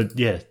forest, but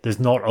there's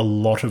not a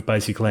lot of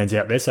basic lands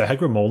out there. So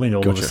Hagramorling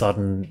all of a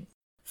sudden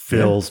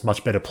feels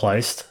much better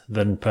placed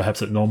than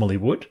perhaps it normally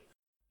would.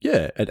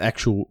 Yeah, at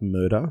actual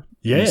murder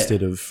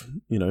instead of,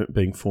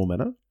 being 4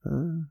 mana.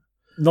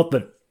 Not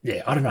that,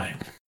 I don't know.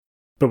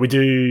 But we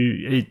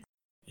do,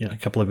 a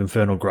couple of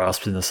Infernal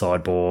Grasps in the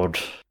sideboard,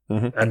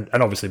 and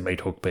obviously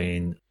Meathook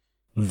being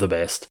the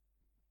best.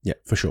 Yeah,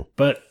 for sure.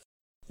 But,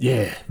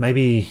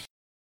 maybe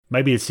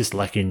it's just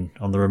lacking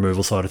on the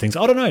removal side of things.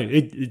 I don't know.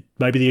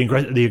 Maybe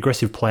the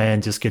aggressive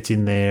plan just gets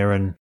in there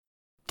and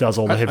does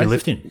all the heavy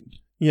lifting.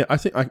 I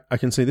think I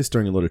can see this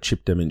doing a lot of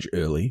chip damage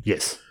early.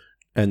 Yes.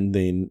 And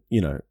then,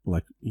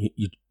 like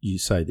you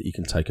say that you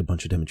can take a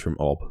bunch of damage from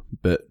Ob,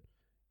 but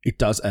it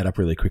does add up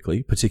really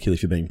quickly, particularly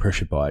if you're being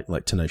pressured by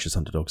like Tenacious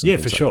Underdogs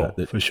and things like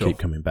that keep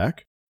coming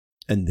back.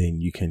 And then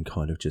you can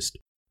kind of just...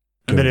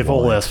 And then if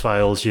all else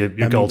fails, you're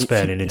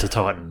Goldspanning into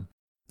Titan.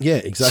 Yeah,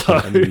 exactly.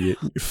 And then you're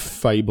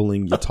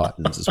fabling your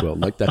Titans as well.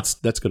 Like that's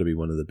got to be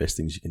one of the best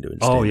things you can do in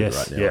Standard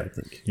right now, I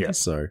think. Yeah.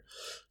 So,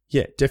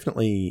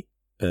 definitely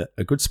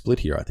a good split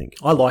here, I think.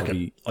 I like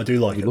it. I do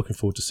like it. Looking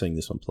forward to seeing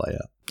this one play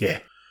out. Yeah.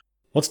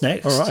 What's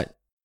next? All right.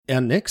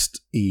 Our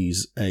next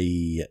is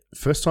a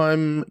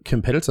first-time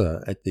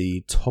competitor at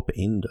the top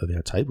end of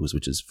our tables,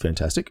 which is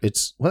fantastic.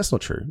 That's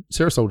not true.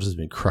 Sarah Soldiers has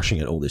been crushing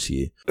it all this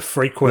year.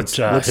 Frequent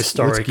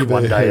historic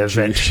one-day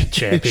event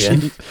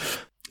champion.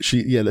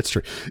 That's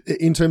true.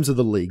 In terms of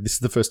the league, this is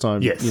the first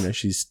time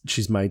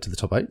she's made to the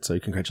top 8. So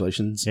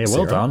congratulations, yeah,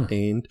 well Sarah. done.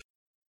 And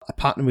I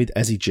partner with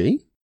Azzy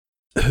G,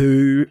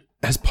 who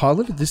has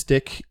piloted this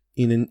deck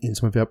in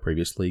some of our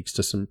previous leagues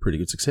to some pretty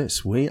good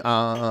success. We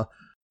are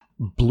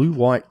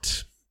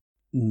blue-white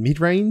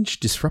mid-range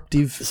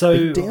disruptive.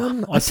 So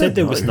down. I said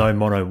there was no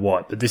mono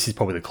white, but this is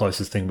probably the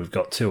closest thing we've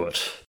got to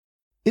it.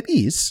 It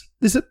is.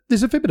 There's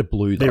a fair bit of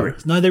blue though.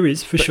 There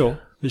is for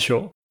sure.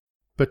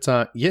 But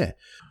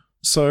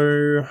So,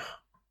 do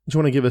you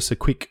want to give us a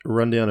quick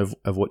rundown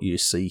of what you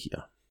see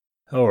here?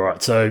 All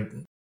right. So,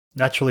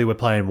 naturally, we're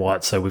playing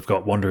white, so we've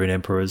got Wandering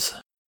Emperors.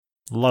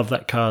 Love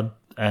that card,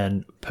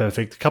 and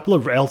perfect. A couple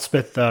of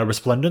Elspeth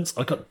Resplendents.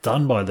 I got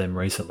done by them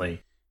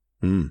recently.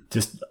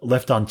 Just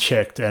left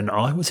unchecked, and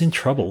I was in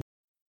trouble.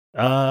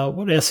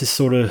 What else is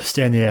sort of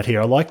standing out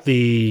here? I like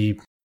the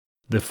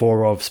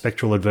 4 of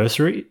Spectral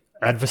Adversary.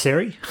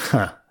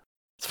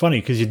 It's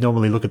funny, because you'd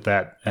normally look at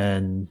that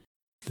and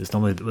There's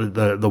normally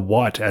the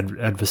white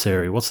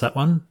adversary. What's that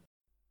one?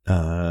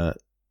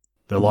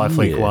 The The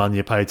lifelink one,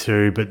 you pay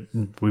 2, but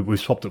we've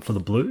swapped it for the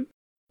blue.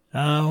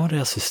 What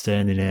else is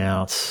standing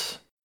out?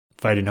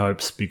 Fading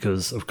Hopes,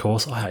 because, of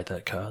course, I hate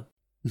that card.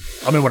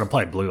 I mean, when I'm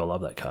playing blue, I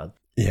love that card.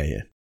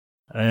 Yeah.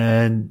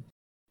 And,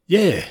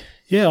 I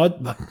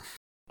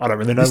don't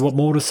really know what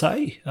more to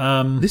say.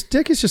 This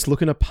deck is just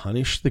looking to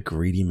punish the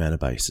greedy mana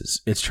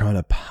bases. It's trying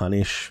to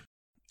punish...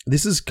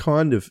 This is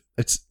kind of...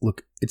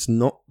 It's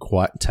not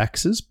quite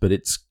taxes, but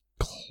it's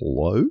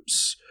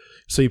close.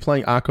 So you're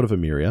playing Archon of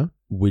Emeria,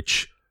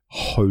 which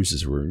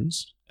hoses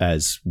runes,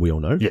 as we all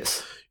know.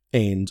 Yes.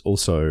 And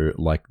also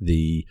like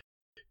the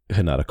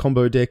Hanada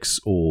combo decks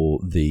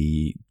or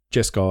the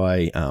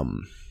Jeskai,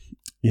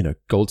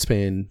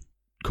 Goldspan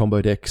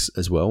combo decks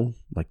as well.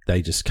 Like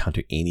they just can't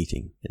do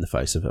anything in the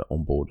face of an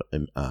onboard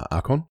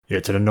Archon. Yeah,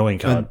 it's an annoying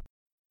card.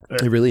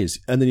 It really is.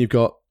 And then you've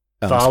got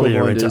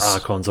Thalia into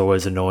Archon's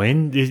always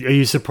annoying. Are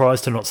you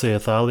surprised to not see a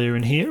Thalia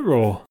in here,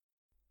 or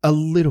a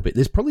little bit?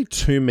 There's probably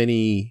too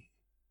many.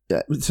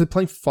 So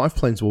playing 5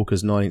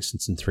 Planeswalkers, 9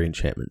 instants, and 3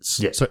 enchantments.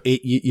 Yeah. So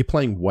you're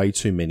playing way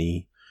too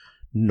many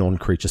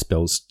non-creature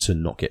spells to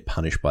not get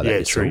punished by that.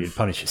 Yeah, true. You'd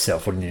punish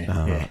yourself, wouldn't you?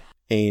 Yeah.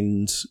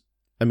 And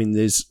I mean,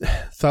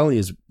 Thalia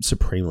is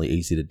supremely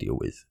easy to deal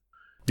with.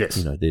 Yes.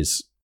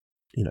 There's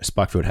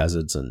Sparkfield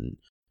Hazards and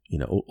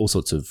all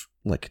sorts of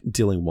like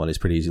dealing one is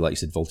pretty easy. Like you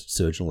said, Voltage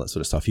Surge and all that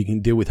sort of stuff. You can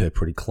deal with her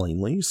pretty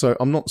cleanly. So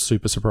I'm not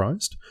super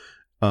surprised.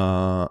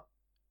 And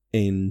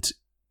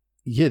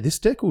yeah, this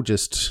deck will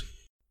just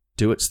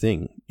do its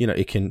thing.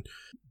 It can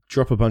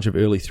drop a bunch of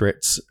early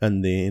threats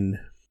and then,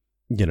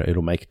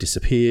 it'll make it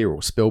disappear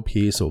or Spell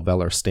Pierce or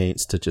Valorous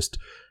Stance to just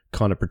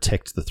kind of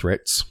protect the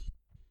threats.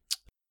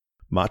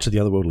 March of the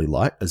Otherworldly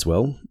Light as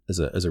well as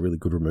a really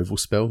good removal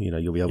spell.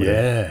 You'll be able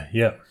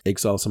to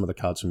exile some of the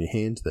cards from your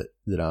hand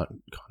that aren't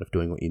kind of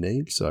doing what you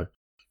need. So,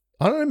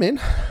 I don't know, man.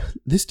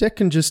 This deck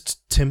can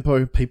just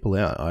tempo people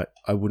out.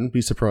 I wouldn't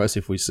be surprised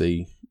if we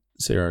see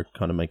Sarah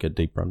kind of make a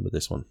deep run with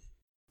this one.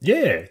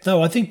 Yeah,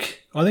 no, I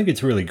think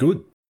it's really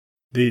good.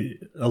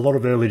 A lot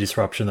of early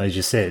disruption, as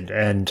you said,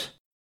 and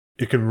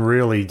it can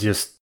really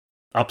just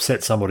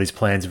upset somebody's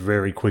plans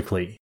very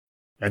quickly,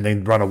 and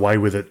then run away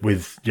with it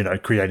with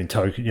creating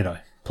token,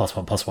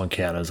 +1/+1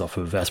 counters off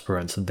of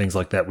aspirants and things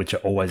like that, which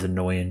are always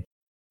annoying.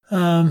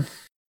 Yeah,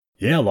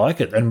 I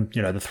like it, and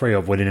the 3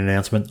 of Wedding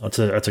Announcement.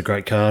 That's a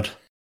great card.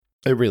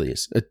 It really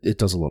is. It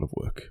does a lot of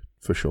work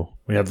for sure.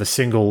 We have the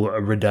single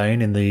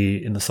Redain in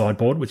the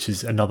sideboard, which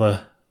is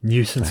another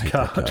nuisance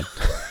card.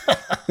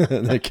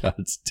 That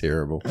card's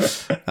terrible.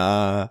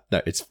 No,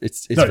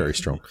 it's very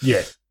strong.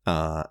 Yeah.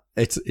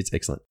 It's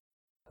excellent.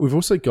 We've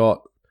also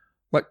got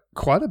like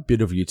quite a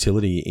bit of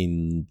utility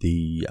in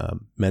the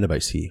mana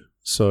base here.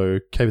 So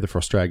Cave of the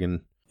Frost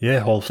Dragon. Yeah,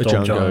 Hall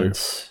Storm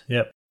Giants.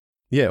 Yep.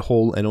 Yeah,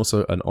 Hall and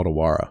also an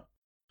Otawara.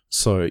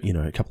 So,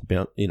 a couple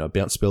of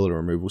bounce spell or a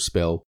removal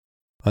spell.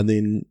 And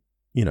then,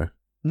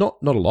 not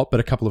a lot, but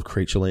a couple of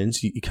creature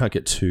lands. You can't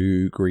get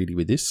too greedy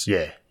with this.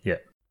 Yeah.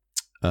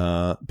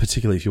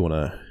 Particularly if you want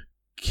to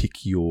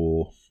kick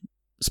your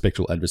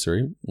Spectral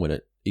Adversary when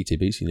it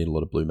ETBs, you need a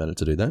lot of blue mana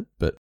to do that.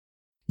 But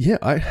yeah,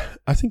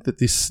 I think that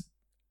this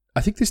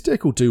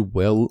deck will do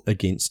well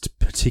against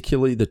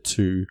particularly the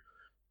 2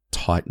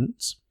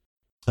 Titans,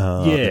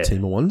 the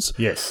Temur ones.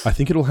 Yes. I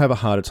think it'll have a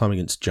harder time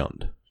against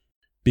Jund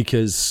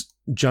because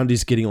Jund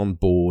is getting on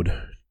board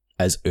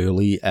as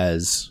early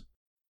as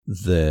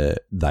they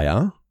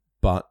are,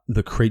 but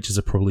the creatures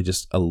are probably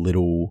just a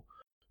little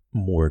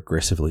more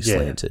aggressively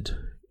slanted.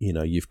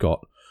 You've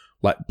got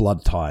like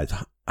Blood Tithe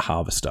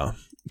Harvester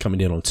coming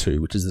down on 2,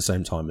 which is the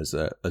same time as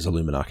a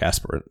Luminarch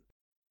Aspirant.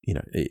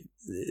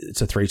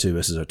 It's a 3/2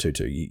 versus a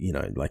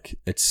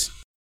 2/2.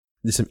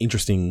 There's some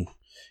interesting.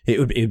 It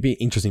would be an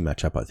interesting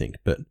matchup, I think.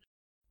 But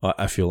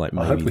I feel like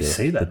maybe I hope we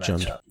see that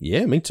matchup.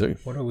 Yeah, me too.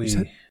 What are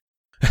we?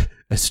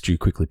 As Stu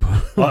quickly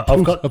put.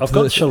 I've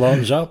got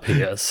Challenge up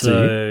here. So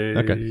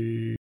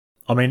okay.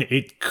 I mean,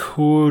 it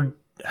could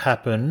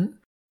happen.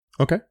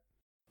 Okay.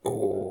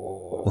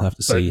 We'll have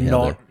to see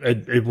how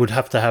it would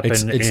have to happen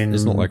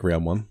it's not like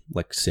round 1,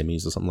 like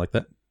semis or something like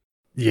that.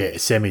 Yeah,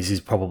 semis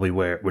is probably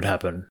where it would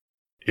happen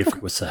if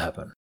it was to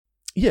happen.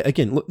 Yeah,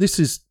 again, look, this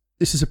is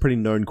a pretty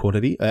known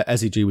quantity.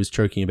 AZG was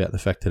joking about the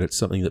fact that it's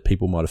something that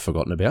people might have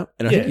forgotten about,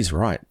 and I think he's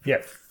right.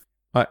 Yeah,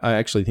 I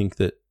actually think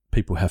that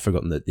people have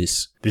forgotten that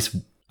this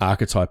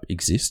archetype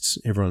exists.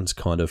 Everyone's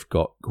kind of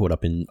got caught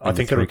up in. I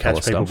think it'll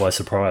catch people by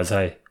surprise.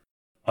 Hey,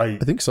 I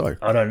think so.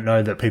 I don't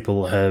know that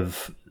people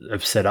have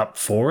set up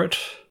for it.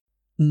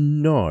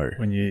 No.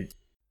 When you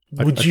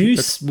would you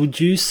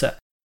say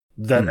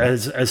that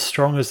as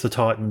strong as the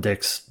Titan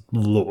decks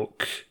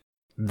look,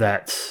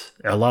 that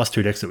our last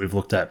 2 decks that we've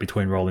looked at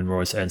between Rolling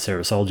Royce and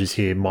Sarah Soldiers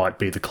here might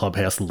be the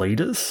clubhouse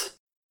leaders,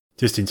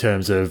 just in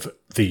terms of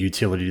the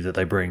utility that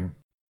they bring?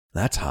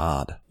 That's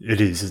hard. It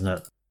is, isn't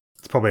it?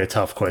 It's probably a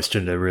tough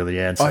question to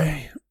really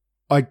answer.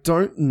 I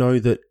don't know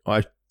that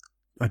I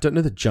don't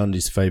know that Jund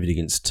is favoured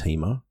against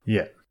Temur.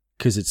 Yeah.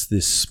 Because it's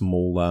this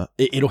smaller...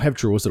 It'll have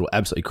draws that will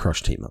absolutely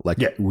crush Temur,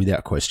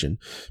 without question.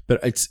 But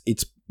it's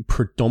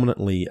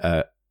predominantly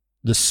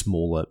the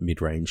smaller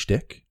mid-range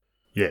deck.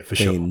 Yeah, for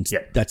sure. And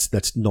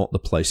that's not the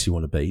place you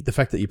want to be. The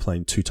fact that you're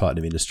playing 2 Titan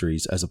of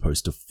Industries as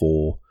opposed to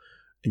 4,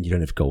 and you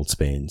don't have gold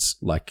spans,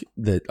 like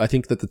I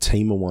think that the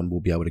Teamer one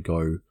will be able to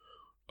go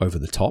over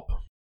the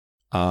top.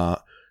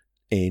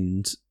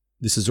 And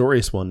this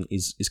Azorius one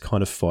is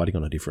kind of fighting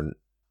on a different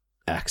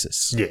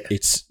axis. Yeah.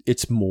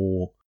 It's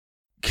more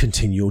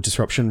continual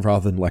disruption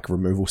rather than like a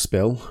removal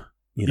spell.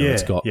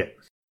 It's got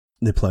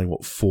they're playing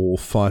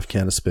 4-5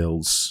 counter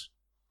spells,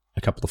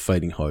 a couple of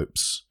Fading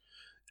Hopes,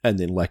 and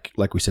then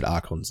like we said,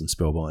 Archons and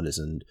Spellbinders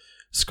and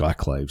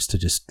Skyclaves to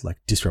just like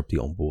disrupt the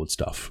onboard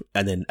stuff,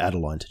 and then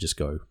Adeline to just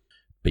go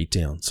beat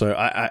down. So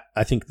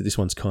I think that this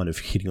one's kind of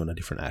hitting on a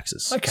different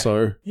axis. Okay.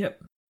 So yeah,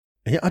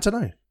 I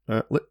don't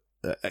know.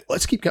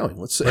 Let's keep going.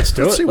 Let's do it.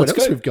 See what Let's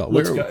else go. we've got.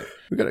 Let's go.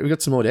 We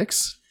got some more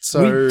decks.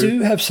 So we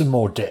do have some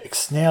more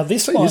decks. Now,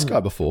 this one... this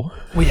guy before.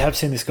 We have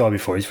seen this guy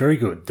before. He's very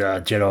good.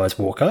 Jedi's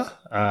Walker.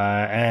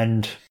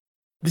 And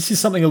this is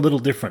something a little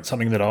different,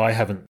 something that I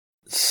haven't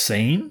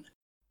seen.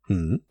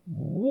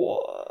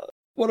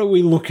 What are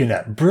we looking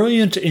at?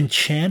 Brilliant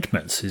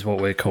Enchantments is what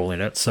we're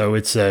calling it. So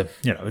it's a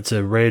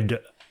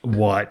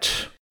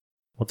red-white...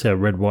 What's our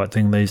red-white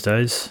thing these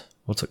days?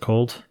 What's it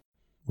called?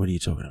 What are you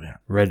talking about?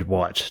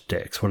 Red-white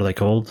decks. What are they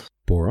called?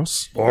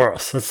 Boros,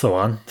 that's the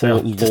one.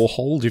 Or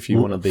Lawhold, if you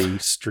want to be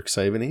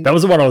Strixhaven-y. That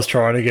was the one I was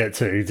trying to get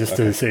to, just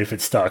to see if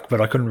it stuck, but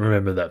I couldn't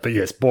remember that. But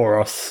yes,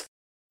 Boros.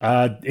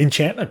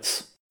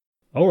 Enchantments.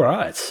 All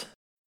right.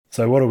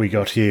 So what do we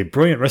got here?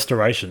 Brilliant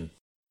Restoration.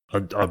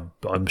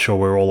 I'm sure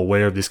we're all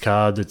aware of this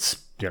card.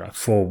 It's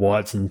 4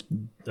 whites and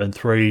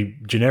 3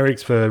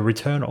 generics for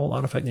return all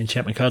artifact and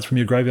enchantment cards from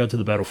your graveyard to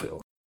the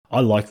battlefield.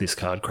 I like this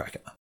card, Cracker.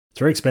 It's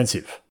very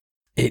expensive.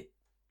 It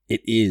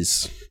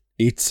is.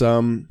 It's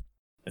And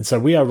so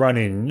we are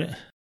running...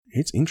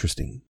 It's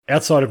interesting.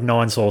 Outside of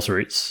 9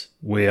 sorceries,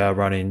 we are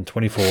running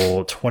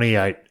 24,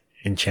 28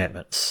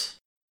 enchantments.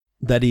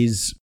 That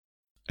is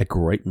a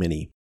great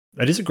many.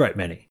 That is a great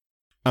many.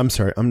 I'm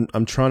sorry.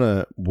 I'm trying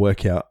to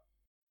work out...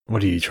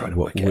 What are you trying to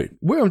work out?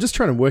 Well, I'm just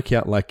trying to work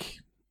out, like,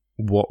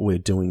 what we're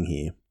doing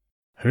here.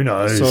 Who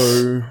knows?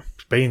 So...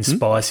 Being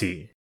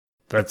spicy.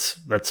 That's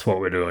what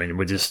we're doing.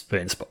 We're just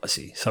being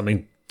spicy.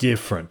 Something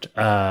different.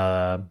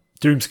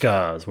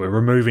 Doomscars. We're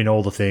removing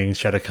all the things.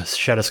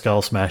 Shatter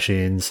Skull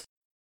Smash-ins.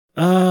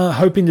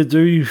 Hoping to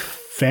do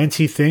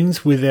fancy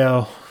things with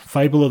our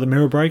Fable of the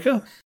Mirror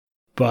Breaker.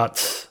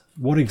 But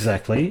what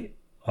exactly?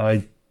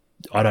 I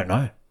don't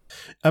know.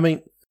 I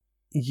mean,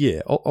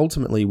 yeah,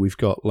 ultimately we've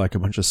got like a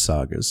bunch of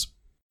sagas.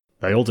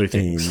 They all do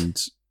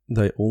things. And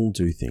they all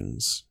do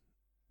things.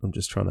 I'm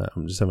just having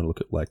a look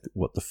at like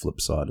what the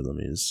flip side of them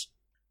is.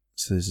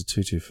 So there's a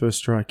 2/2 first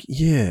strike.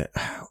 Yeah.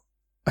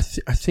 I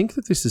think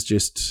that this is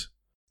just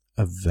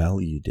a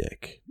value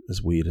deck,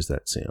 as weird as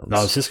that sounds. No,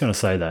 I was just going to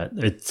say that.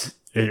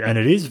 And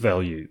it is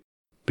value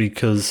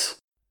because...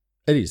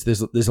 It is.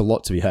 There's a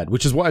lot to be had,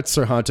 which is why it's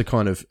so hard to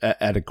kind of,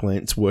 at a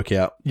glance, work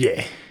out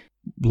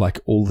like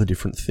all the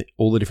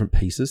different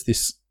pieces.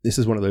 This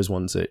is one of those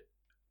ones that,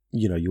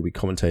 you'll be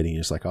commentating and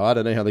it's like, I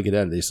don't know how they get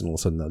out of this, and all of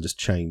a sudden they'll just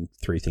chain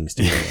 3 things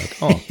together.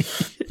 Like,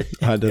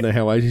 I don't know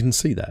how I didn't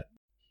see that.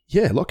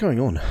 Yeah, a lot going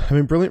on. I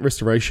mean, Brilliant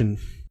Restoration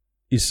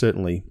is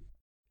certainly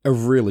a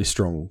really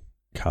strong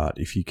card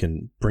if you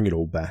can bring it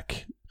all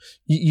back.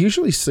 You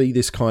usually see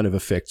this kind of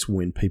effect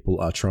when people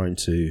are trying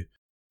to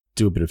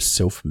do a bit of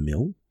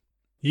self-mill.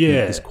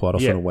 Yeah. It's quite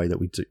often a way that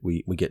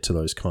we get to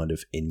those kind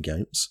of end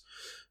games.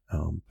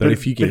 But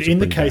if you get in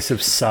the case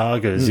of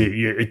sagas,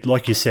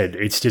 like you said,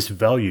 it's just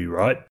value,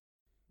 right?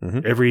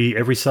 Mm-hmm.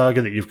 Every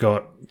saga that you've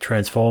got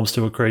transforms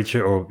to a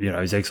creature, or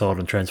is exiled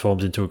and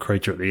transforms into a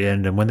creature at the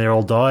end. And when they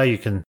all die, you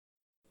can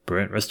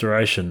Brilliant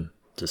Restoration,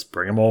 just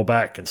bring them all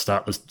back and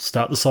start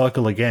the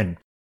cycle again.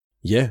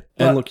 Yeah,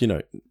 and look,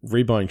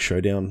 rebuying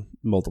Showdown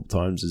multiple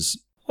times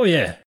is going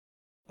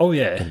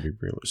to be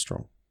really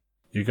strong.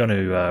 You're going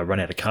to run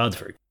out of cards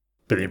but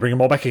then you bring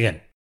them all back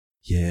again.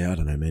 Yeah, I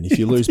don't know, man. If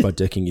you lose by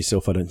decking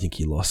yourself, I don't think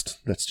you lost.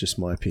 That's just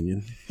my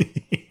opinion.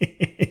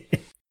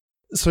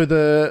 So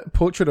the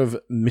Portrait of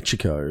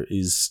Michiko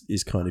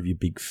is kind of your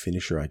big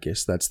finisher, I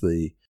guess. That's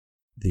the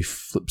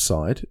flip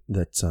side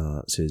that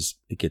says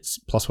it gets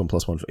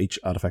 +1/+1 for each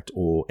artifact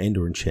or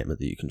enchantment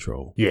that you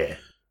control. Yeah.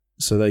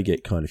 So they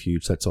get kind of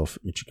huge. That's off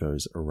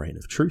Michiko's Reign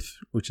of Truth,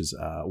 which is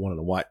 1 and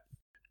a white.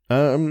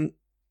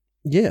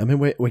 Yeah, I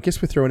mean, I guess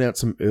we're throwing out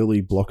some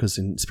early blockers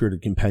in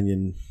Spirited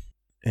Companion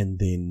and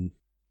then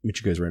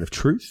Michiko's Reign of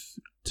Truth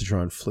to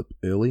try and flip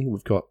early.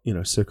 We've got,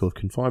 Circle of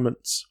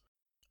Confinements.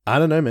 I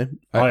don't know, man.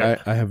 I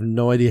have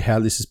no idea how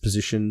this is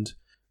positioned.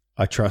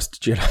 I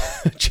trust Jedi.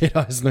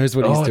 Jedi knows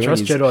what he's doing. I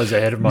trust Jedi's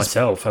ahead of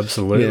myself,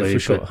 absolutely. Yeah, for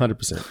sure,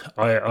 100%.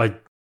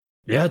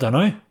 I don't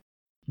know.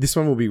 This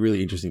one will be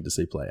really interesting to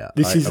see play out.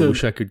 This is I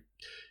wish I could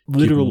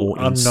literal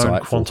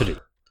unknown quantity.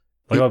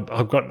 Like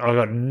I've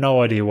got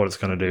no idea what it's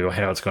going to do or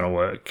how it's going to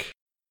work,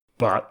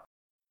 but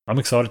I'm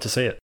excited to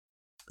see it.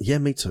 Yeah,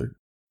 me too.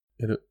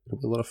 It'll be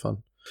a lot of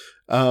fun.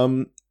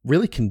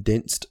 Really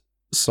condensed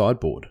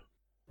sideboard.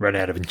 Ran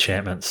out of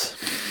enchantments.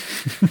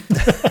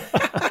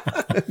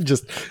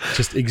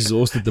 just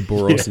exhausted the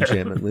Boros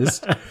enchantment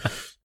list.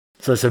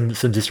 So some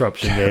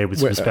disruption there with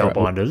some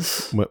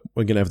spellbinders.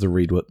 We're going to have to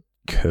read what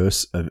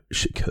Curse of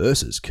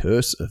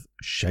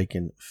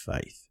Shaken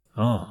Faith.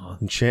 Oh.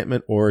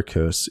 Enchantment or a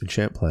curse.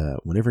 Enchant player.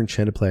 Whenever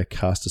enchanted player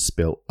casts a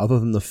spell other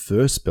than the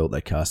first spell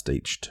they cast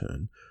each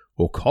turn,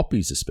 or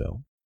copies a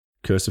spell,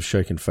 Curse of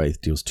Shaken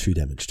Faith deals 2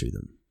 damage to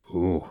them.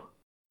 Ooh.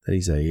 That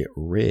is a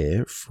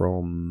rare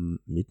from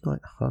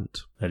Midnight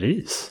Hunt. It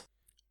is.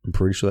 I'm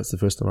pretty sure that's the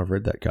first time I've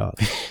read that card.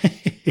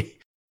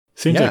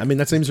 I mean,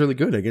 that seems really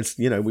good against,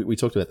 we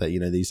talked about that,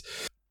 these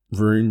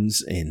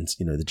runes and,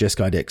 the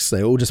Jeskai decks,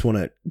 they all just want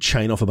to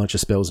chain off a bunch of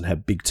spells and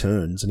have big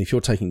turns. And if you're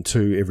taking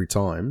 2 every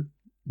time,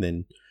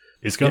 then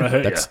it's going to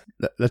hurt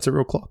you. That's a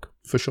real clock,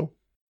 for sure.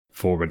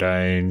 4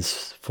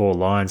 Redains, 4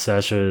 Lion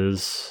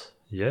Sashes.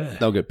 Yeah.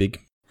 They'll get big.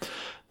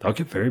 They'll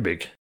get very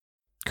big.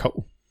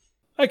 Cool.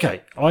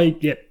 Okay,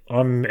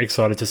 I'm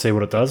excited to see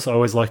what it does. I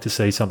always like to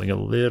see something a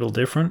little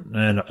different,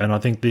 and I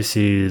think this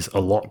is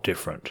a lot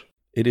different.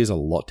 It is a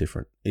lot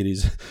different. It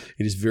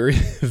is very,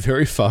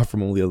 very far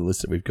from all the other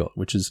lists that we've got,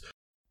 which is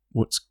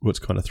what's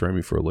kind of thrown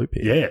me for a loop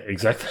here. Yeah,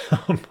 exactly.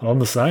 I'm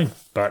the same,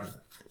 but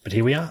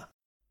here we are.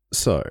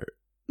 So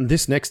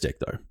this next deck,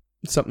 though,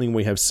 something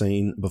we have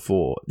seen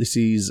before. This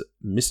is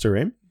Mr.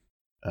 M.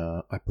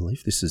 I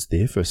believe this is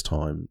their first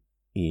time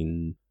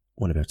in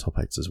one of our top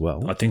 8s as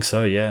well. I think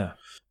so. Yeah.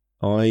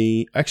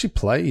 I actually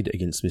played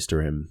against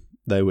Mr. M.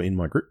 They were in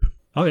my group.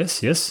 Oh,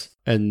 yes.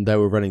 And they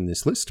were running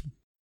this list.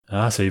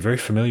 So you're very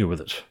familiar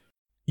with it.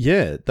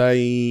 Yeah,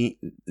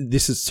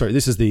 this is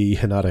the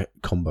Hinata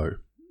combo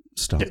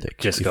style deck.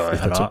 Jeskai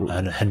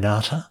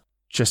Hinata?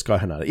 Jeskai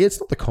Hinata. Yeah, it's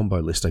not the combo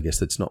list, I guess,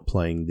 that's not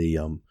playing the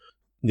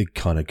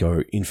kind of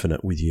go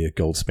infinite with your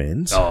gold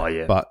spans. Oh,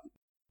 yeah. But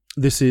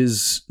this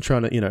is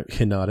trying to,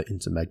 Hinata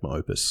into Magma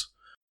Opus,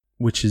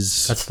 which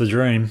is... That's the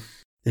dream.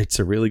 It's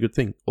a really good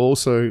thing.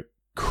 Also,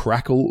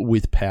 Crackle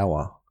with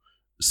Power,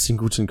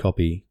 singleton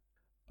copy.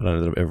 I don't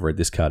know that I've ever read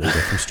this card either.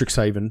 From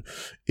Strixhaven.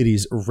 It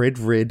is red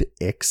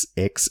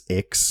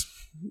XXX.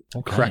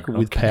 Crackle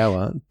with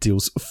Power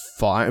deals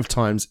 5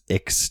 times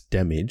X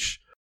damage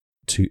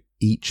to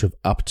each of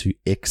up to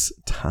X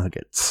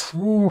targets.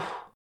 Ooh,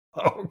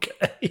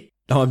 okay.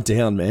 I'm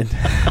down, man.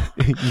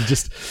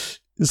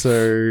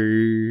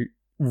 So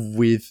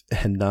with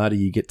Hinata,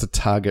 you get to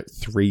target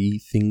 3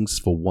 things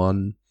for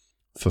 1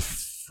 for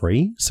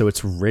free. So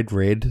it's red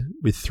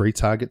with 3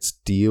 targets,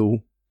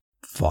 deal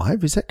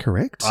 5. Is that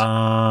correct?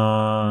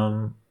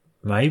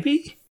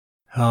 Maybe.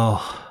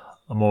 Oh,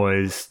 I'm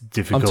always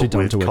difficult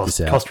with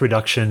cost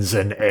reductions,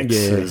 and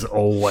X's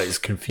always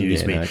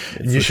confuse me. No,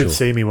 you should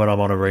see me when I'm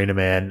on Arena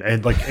Man,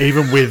 and like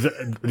even with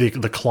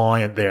the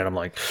client there, and I'm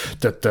like,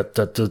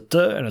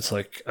 and it's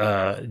like,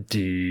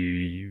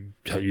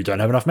 you don't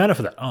have enough mana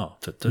for that. Oh,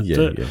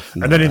 No,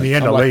 and then in the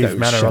end, I leave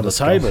mana on the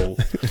table.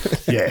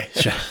 Yeah,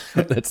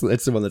 that's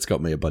the one that's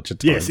got me a bunch of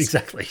times. Yes,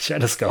 exactly,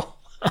 Shatterskull.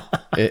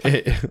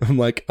 I'm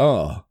like,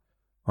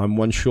 I'm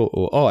 1 short,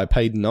 or I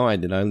paid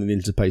 9 and I only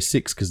needed to pay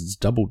 6 because it's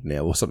doubled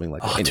now, or something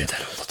like that. I do that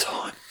all the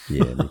time.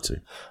 Yeah, me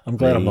too. I'm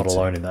glad I'm not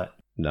alone in that.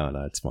 No,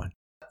 it's fine.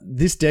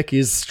 This deck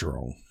is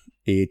strong.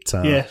 It's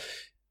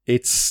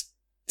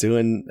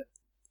doing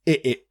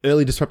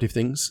early disruptive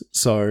things.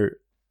 So,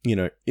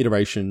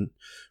 iteration,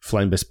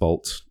 Flamebest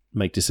Bolt,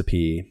 Make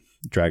Disappear,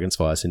 Dragon's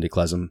Fire,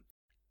 Syndiclasm,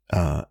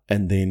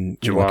 and then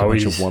Jawaris, like a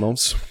bunch of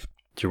one-offs.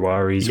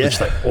 Jawaris, which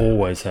they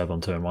always have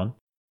on turn 1.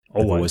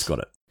 Always got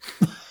it.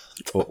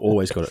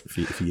 Always got it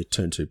for your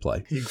turn 2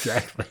 play.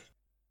 Exactly.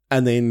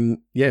 And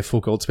then, 4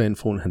 Goldspan,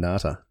 4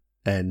 Hinata,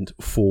 and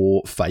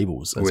 4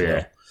 Fables as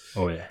well.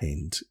 Oh, yeah.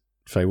 And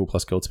Fable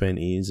plus Goldspan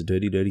is a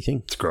dirty, dirty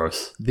thing. It's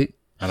gross.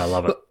 And I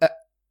love it.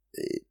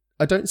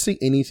 I don't see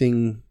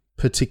anything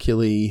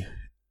particularly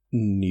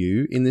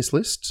new in this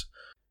list.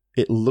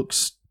 It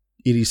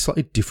is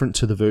slightly different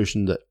to the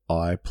version that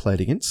I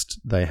played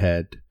against. They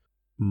had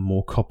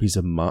more copies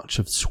of March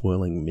of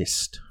Swirling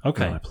Mist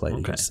when I played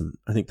against them.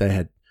 I think they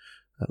had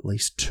at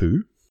least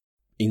 2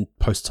 in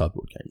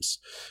post-sideboard games,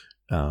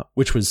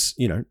 which was,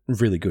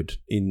 really good.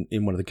 In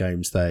one of the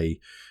games, they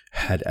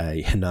had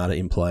a Hinata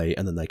in play,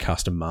 and then they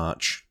cast a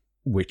March,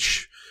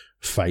 which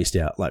phased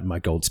out like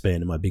my Goldspan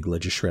and my big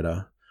Ledger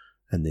Shredder,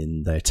 and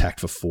then they attacked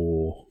for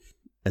 4,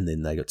 and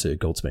then they got to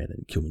Goldspan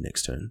and kill me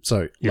next turn.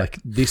 So,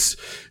 this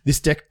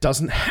deck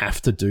doesn't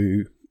have to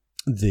do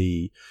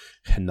the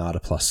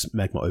Hinata plus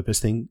Magma Opus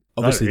thing.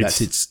 Obviously,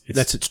 that's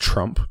its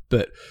trump,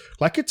 but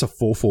it's a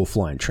 4/4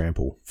 flying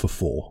trample for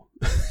 4.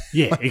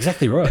 Yeah,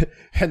 exactly right.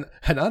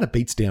 Hinata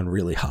beats down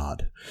really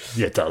hard.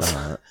 Yeah, it does.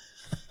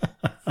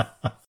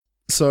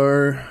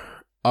 So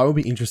I will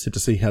be interested to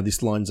see how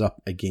this lines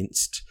up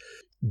against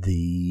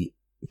the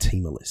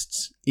teamer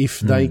lists. If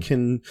they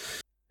can,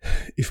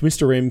 if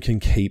Mr. M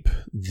can keep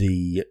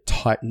the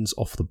Titans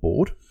off the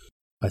board,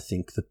 I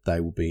think that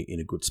they will be in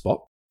a good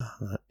spot.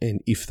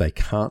 And if they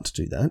can't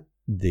do that,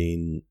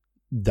 then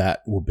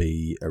that will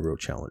be a real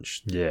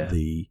challenge. Yeah.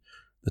 The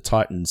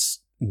Titans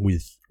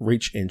with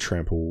Reach and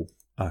Trample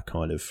are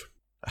kind of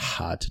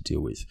hard to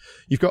deal with.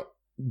 You've got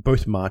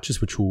both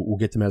marches, which will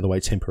get them out of the way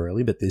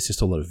temporarily, but there's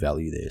just a lot of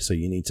value there. So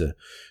you need to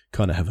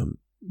kind of have them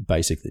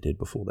basically dead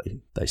before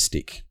they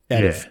stick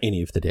out of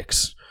any of the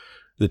decks,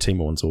 the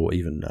Temur ones, or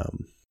even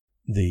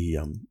the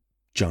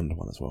Jund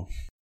one as well.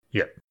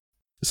 Yeah.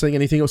 Seeing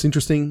anything else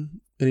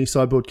interesting? Any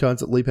sideboard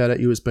cards that leap out at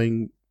you as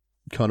being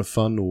kind of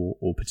fun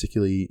or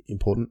particularly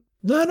important?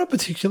 No, not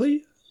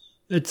particularly.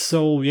 It's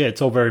all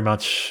very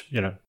much,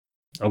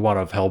 a one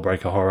of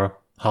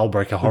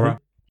Hullbreaker Horror,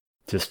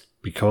 just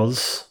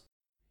because.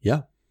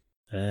 Yeah.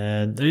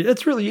 And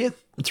that's really it.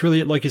 It's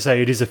really it. Like you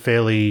say, it is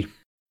the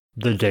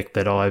deck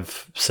that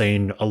I've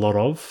seen a lot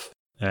of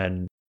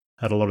and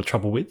had a lot of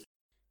trouble with.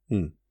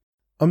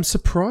 I'm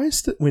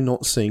surprised that we're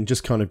not seeing,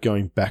 just kind of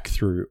going back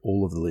through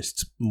all of the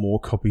lists,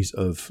 more copies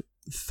of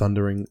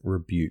Thundering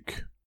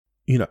Rebuke.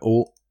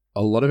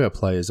 A lot of our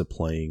players are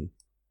playing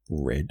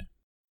red.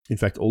 In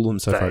fact, all of them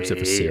so far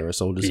except for Sarah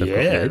Soldiers have got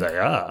red. Yeah, they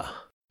are.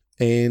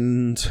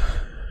 And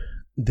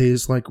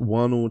there's like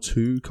 1 or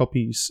 2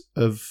 copies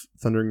of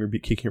Thundering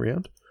Rebuke kicking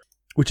around,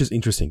 which is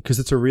interesting because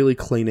it's a really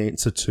clean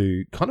answer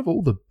to kind of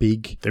all the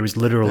big... There is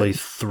literally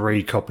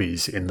 3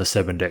 copies in the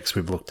 7 decks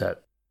we've looked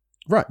at.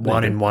 Right.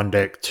 1 in one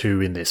deck,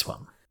 2 in this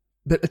one.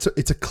 But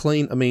it's a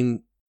clean... I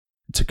mean,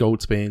 to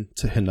Goldspan,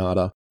 to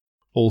Hinata.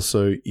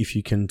 Also, if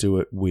you can do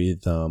it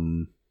with...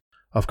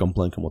 I've gone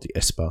blank on what the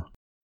Esper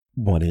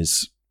one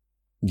is.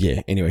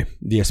 Yeah, anyway,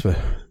 the Esper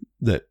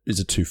that is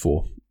a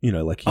 2/4. You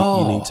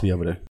need to be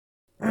able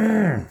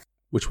to...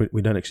 Which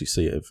we don't actually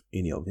see of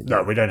any of it.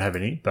 No, we don't have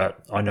any,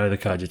 but I know the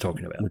card you're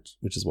talking about.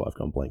 Which is why I've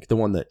gone blank. The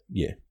one that,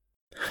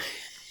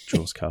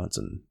 draws cards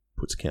and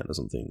puts counters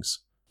on things.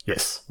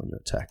 Yes. When you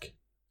attack.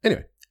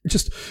 Anyway,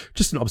 just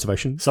an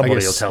observation.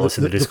 Somebody will tell us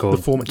in the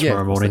Discord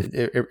tomorrow morning.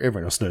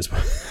 Everyone else knows.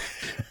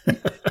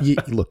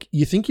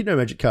 You think you know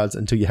Magic cards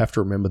until you have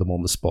to remember them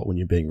on the spot when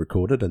you're being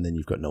recorded, and then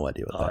you've got no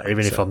idea what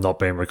even if I'm not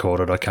being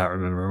recorded, I can't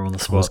remember them on the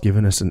spot. It's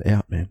giving us an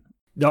out, man.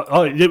 No,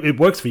 it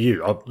works for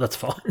you. That's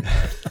fine.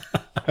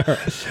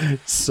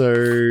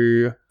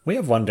 So we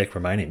have 1 deck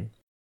remaining.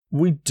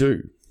 We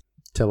do.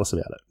 Tell us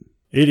about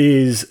it.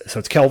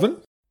 It's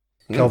Kelvin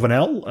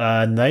L,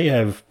 and they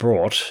have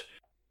brought...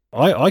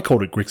 I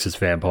called it Grixis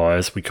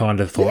Vampires. We kind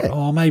of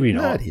thought, maybe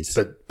not. It is.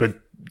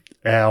 But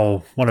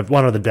our one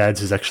of the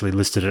dads has actually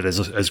listed it as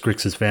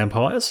Grixis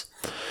Vampires,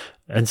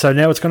 and so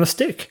now it's going to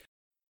stick.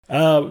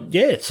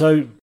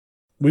 So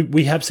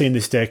we have seen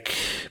this deck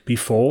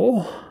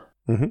before.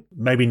 Mm-hmm.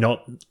 Maybe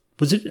not.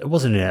 It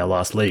wasn't in our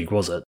last league,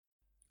 was it?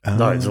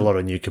 No, there's a lot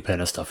of new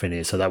Capenna stuff in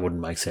here, so that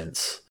wouldn't make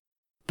sense.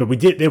 But we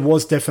did. There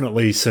was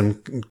definitely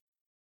some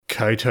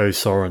Koto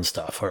Sorin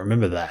stuff. I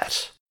remember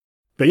that.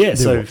 But yeah,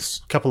 a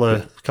couple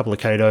of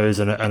Katos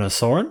and a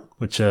Sorin,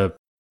 which are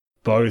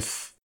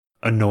both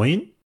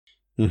annoying.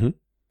 Mm-hmm.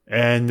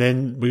 And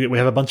then we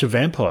have a bunch of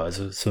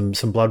vampires,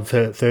 some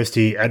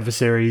bloodthirsty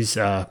adversaries,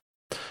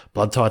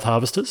 Blood Tithe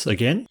Harvesters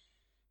again.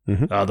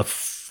 Mm-hmm. The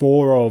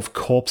 4 of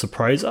Corpse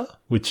Appraiser,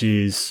 which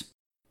is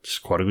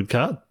just quite a good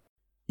card.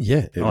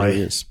 Yeah, it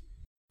really is.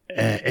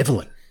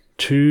 Evelyn.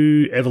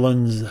 2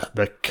 Evelyns,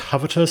 the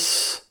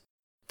Covetous,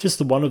 just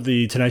the one of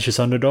the Tenacious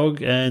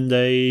Underdog, and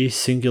a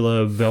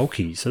singular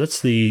Valky. So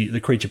that's the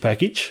creature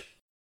package.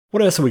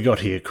 What else have we got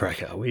here,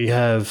 Cracker? We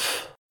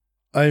have...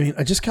 I mean,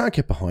 I just can't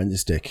get behind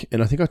this deck,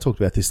 and I think I talked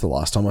about this the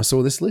last time I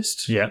saw this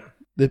list. Yeah.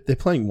 They're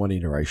playing 1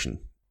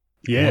 iteration.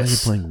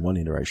 Yes. Why are you playing 1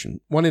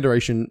 iteration? 1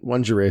 iteration,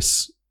 1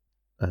 Duress,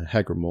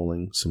 Hagra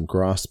Mauling, some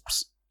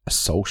Grasps, a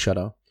Soul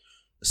Shatter,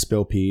 a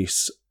Spell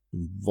Pierce,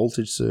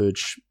 Voltage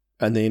Surge,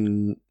 and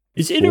then...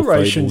 Is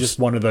iteration just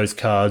one of those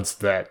cards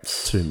that...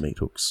 2 Meat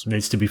Hooks.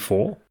 Needs to be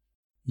 4?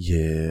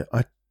 Yeah,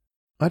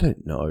 I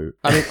don't know.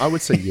 I mean, I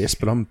would say yes,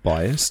 but I'm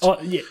biased.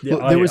 Oh, yeah. Look,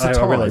 there was a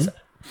time... I realize that.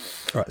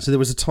 All right, so there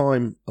was a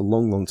time a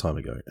long, long time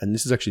ago, and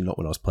this is actually not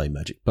when I was playing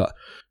Magic, but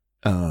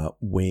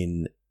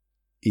when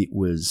it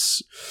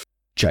was...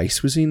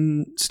 Jace was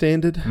in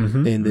Standard,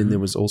 and then there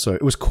was also...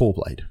 It was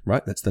Coreblade,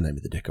 right? That's the name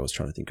of the deck I was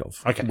trying to think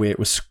of. Okay. Where it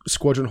was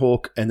Squadron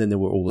Hawk, and then there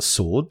were all the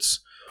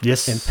swords.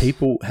 Yes. And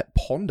people...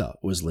 Ponder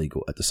was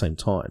legal at the same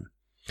time.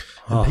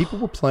 And people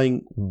were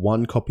playing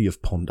 1 copy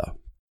of Ponder.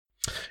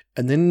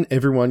 And then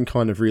everyone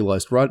kind of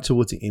realised right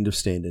towards the end of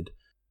Standard,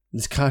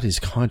 this card is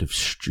kind of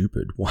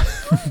stupid.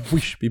 We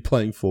should be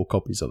playing 4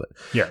 copies of it.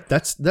 Yeah.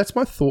 That's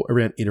my thought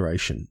around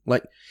iteration.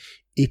 Like,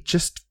 it's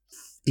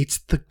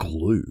the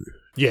glue.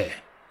 Yeah.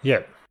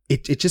 Yeah.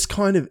 It just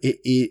kind of,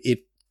 it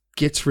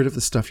gets rid of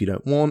the stuff you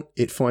don't want.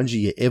 It finds you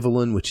your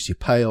Evelyn, which is your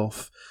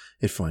payoff.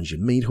 It finds your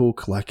Meat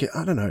Hook. Like,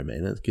 I don't know,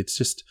 man. It's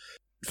just...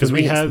 Because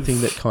we have the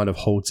thing that kind of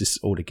holds this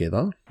all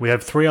together. We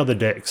have 3 other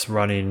decks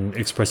running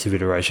Expressive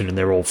Iteration, and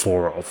they're all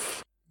 4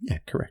 of. Yeah,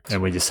 correct.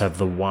 And we just have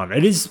the 1.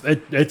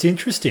 It's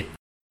interesting,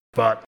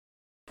 but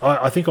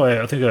I think I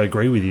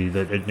agree with you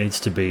that it needs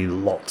to be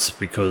lots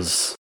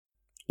because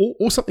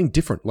or something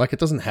different. Like it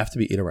doesn't have to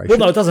be iteration. Well,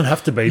 no, it doesn't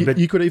have to be. But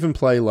you could even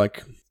play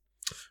like I'm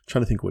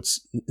trying to think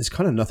there's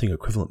kind of nothing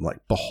equivalent. Like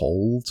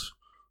Behold,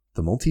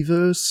 the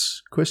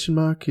Multiverse ?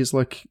 Is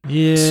like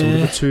sort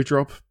of a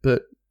 2-drop,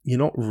 but you're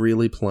not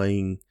really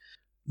playing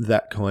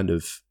that kind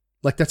of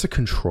like that's a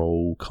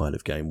control kind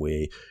of game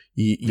where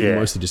you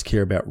mostly just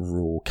care about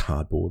raw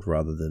cardboard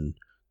rather than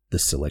the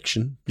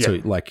selection. Yeah. So,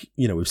 like,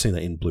 you know, we've seen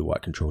that in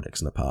blue-white control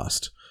decks in the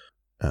past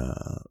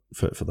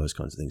for those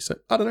kinds of things. So,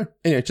 I don't know.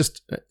 Anyway,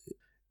 just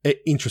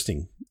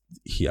interesting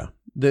here.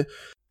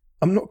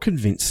 I'm not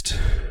convinced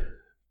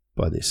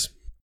by this.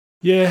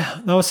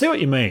 Yeah, no, I see what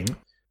you mean.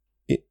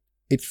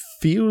 It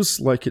feels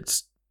like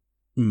it's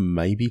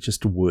maybe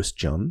just worse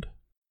Jund.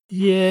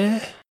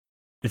 Yeah.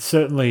 It's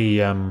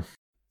certainly I'm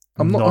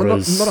not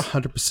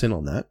 100%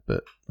 on that,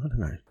 but I don't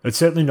know. It's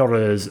certainly not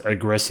as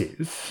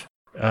aggressive.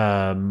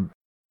 A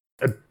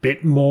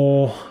bit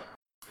more,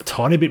 a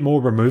tiny bit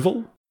more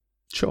removal.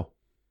 Sure.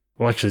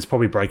 Well, actually, it's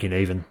probably breaking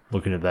even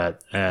looking at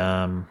that.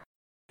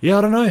 Yeah,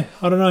 I don't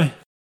know.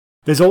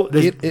 There's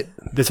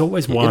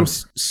always one.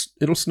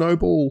 It'll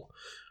snowball.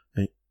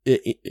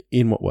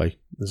 In what way?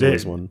 There's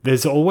always one.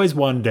 There's always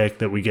one deck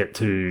that we get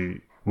to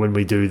when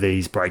we do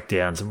these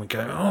breakdowns, and we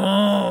go,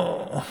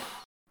 oh.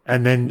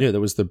 And then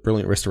there was the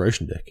Brilliant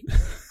Restoration deck.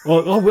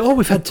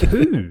 we've had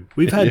two.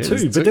 We've had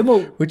two, but then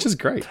which is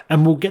great.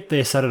 And we'll get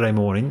there Saturday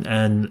morning,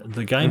 and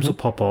the games will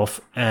pop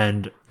off,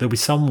 and there'll be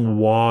some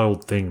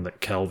wild thing that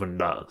Calvin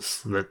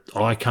does that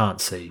I can't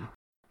see,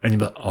 and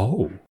you're like,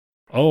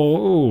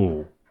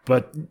 oh,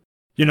 but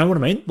you know what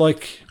I mean?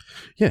 Like,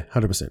 yeah,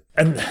 100%.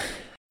 And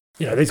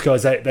you know, these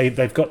guys,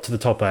 they've got to the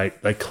top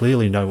 8. They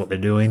clearly know what they're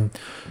doing.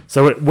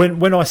 So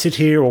when I sit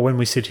here, or when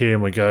we sit here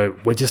and we go,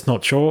 we're just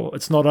not sure.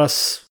 It's not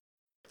us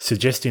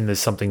suggesting there's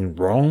something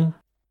wrong.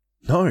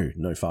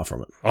 No, far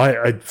from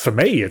it. For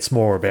me, it's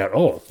more about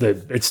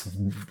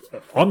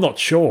I'm not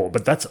sure,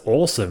 but that's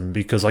awesome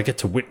because I get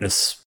to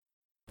witness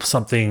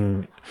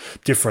something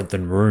different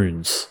than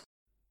runes.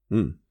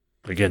 Mm.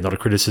 Again, not a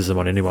criticism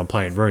on anyone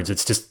playing runes.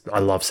 It's just I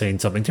love seeing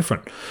something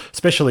different,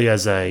 especially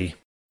as I'm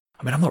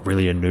not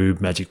really a noob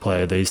Magic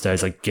player these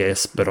days, I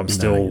guess, but I'm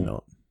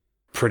still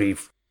pretty,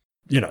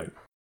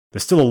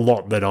 there's still a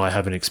lot that I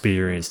haven't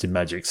experienced in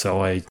Magic,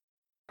 so I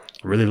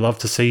really love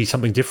to see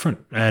something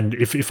different. And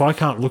if I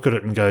can't look at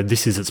it and go,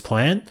 this is its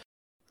plan,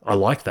 I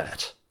like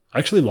that. I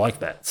actually like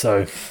that.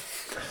 So,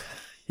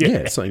 yeah,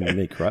 it's something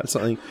unique, right?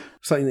 Something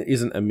that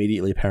isn't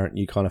immediately apparent.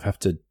 You kind of have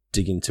to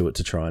dig into it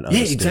to try and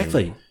understand. Yeah,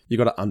 exactly. You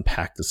got to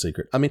unpack the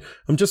secret. I mean,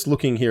 I'm just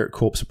looking here at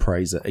Corpse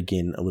Appraiser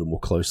again a little more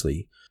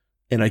closely.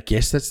 And I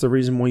guess that's the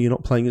reason why you're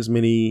not playing as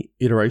many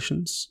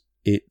iterations.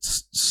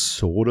 It's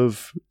sort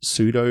of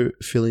pseudo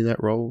filling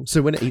that role.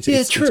 So when it's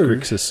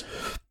Grixis,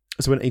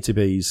 so when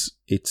ETBs,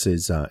 it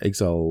says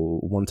exile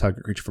one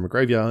target creature from a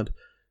graveyard.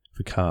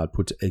 If a card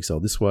put to exile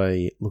this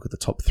way, look at the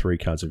top 3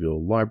 cards of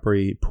your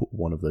library, put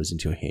one of those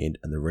into your hand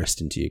and the rest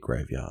into your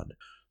graveyard.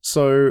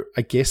 So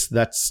I guess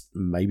that's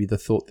maybe the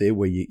thought there,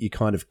 where you're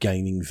kind of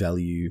gaining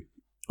value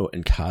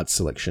and card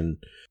selection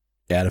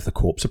out of the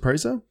Corpse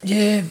Appraiser.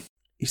 Yeah.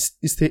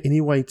 Is there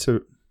any way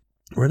to...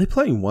 We're only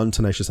playing one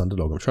Tenacious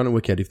Underdog. I'm trying to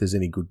work out if there's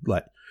any good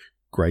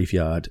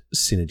graveyard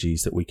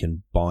synergies that we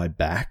can buy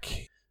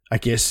back. I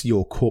guess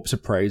your Corpse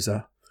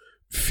Appraiser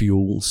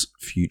fuels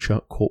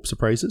future Corpse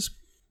Appraisers.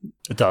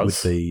 It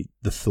does. Would be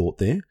the thought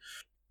there.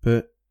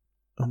 But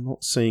I'm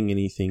not seeing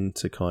anything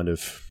to kind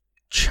of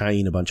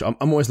chain a bunch of...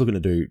 I'm always looking to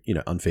do,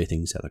 unfair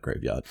things out of the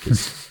graveyard,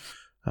 because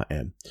I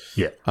am.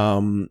 Yeah.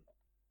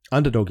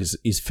 Underdog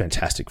is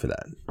fantastic for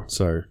that.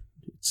 So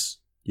it's...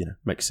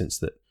 makes sense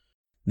that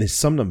there's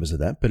some numbers of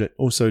that, but it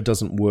also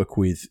doesn't work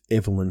with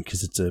Evelyn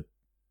because it's a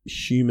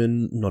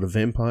human, not a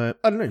vampire.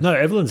 I don't know. No,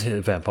 Evelyn's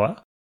a vampire.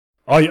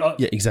 Yeah,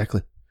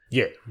 exactly.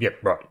 Yeah,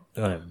 right.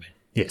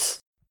 Yes.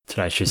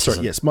 Tenacious. Sorry,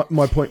 yes.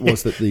 My point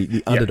was that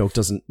the Underdog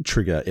doesn't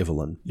trigger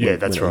Evelyn.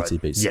 That's right.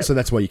 ETBs. So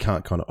that's why you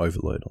can't kind of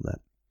overload on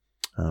that.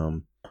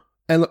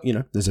 And look,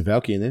 there's a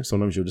Valky in there.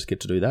 Sometimes you'll just get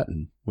to do that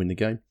and win the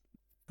game.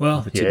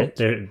 Well,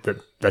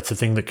 that's a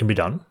thing that can be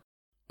done.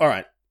 All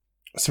right.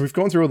 So we've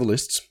gone through all the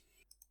lists.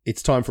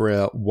 It's time for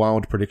our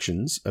wild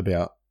predictions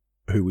about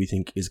who we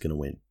think is going to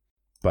win,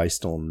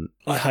 based on...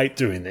 I hate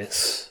doing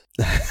this.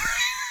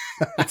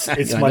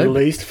 It's my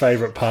least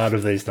favourite part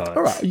of these nights.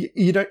 All right,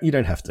 you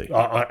don't have to.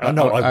 I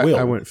know, I will.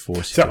 I won't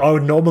force So you. I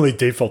would normally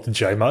default to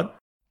J-Mud.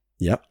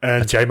 Yep.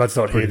 And J-Mud's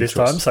not here this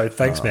time, so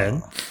thanks,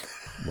 man.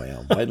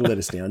 Wow, way to let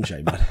us down,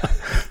 J-Mud.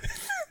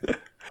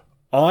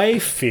 I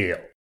feel...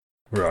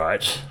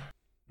 Right.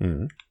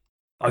 Mm.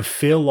 I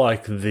feel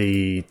like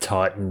the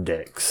Titan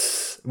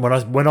decks... When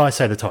I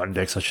say the Titan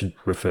decks, I should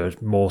refer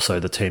more so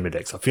the Teamer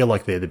decks. I feel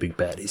like they're the big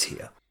baddies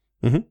here.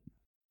 Mm-hmm.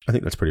 I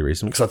think that's pretty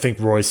reasonable. Because I think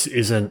Royce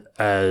isn't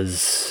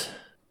as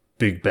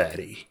big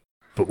baddie.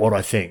 But what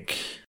I think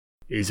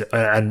is...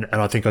 And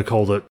I think I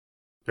called it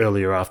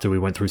earlier after we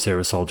went through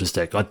Sarah Soldier's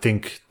deck. I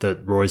think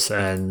that Royce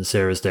and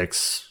Sarah's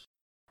decks...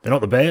 They're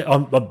not the best.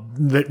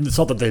 It's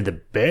not that they're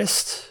the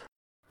best,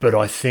 but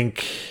I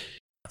think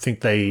it's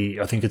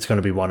going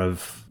to be one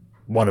of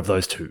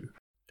those two.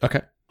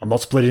 Okay. I'm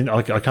not splitting.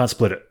 I can't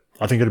split it.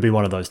 I think it'll be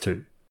one of those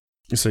two.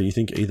 So you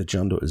think either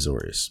Jund or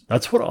Azorius?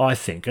 That's what I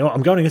think.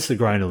 I'm going against the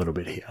grain a little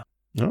bit here.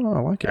 Oh, I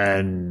like it.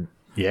 And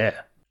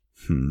yeah,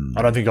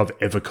 I don't think I've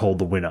ever called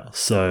the winner.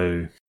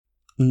 So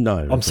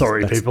No. I'm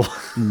sorry, that's people.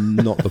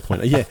 Not the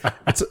point. Yeah,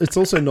 it's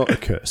also not a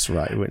curse,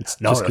 right? It's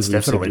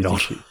definitely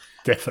not.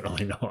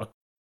 Definitely not.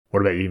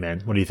 What about you,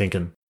 man? What are you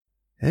thinking?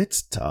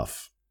 It's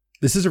tough.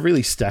 This is a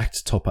really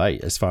stacked top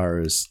 8 as far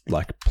as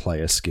like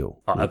player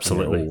skill. Oh,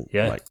 absolutely.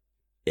 Yeah. Like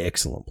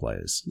excellent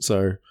players.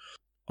 So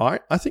I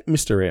think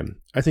Mr. M,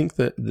 I think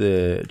that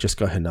the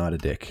Jeskai Hinata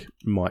deck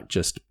might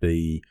just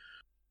be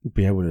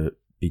able to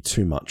be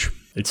too much.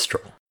 It's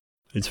strong.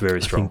 It's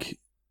very strong. I think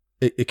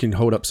it can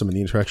hold up some of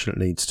the interaction it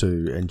needs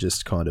to and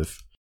just kind of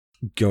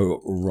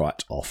go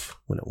right off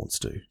when it wants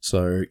to.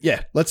 So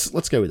yeah, let's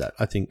go with that.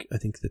 I think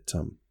that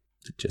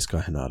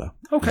Jeskai Hinata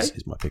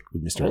is my pick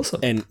with Mr. Awesome.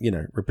 And,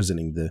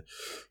 representing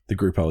the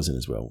group I was in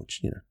as well,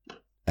 which,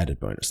 added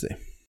bonus there.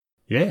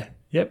 Yeah,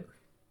 yep.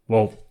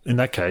 Well, in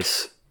that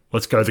case,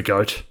 let's go the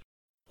GOAT.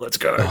 Let's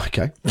go. Oh,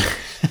 okay.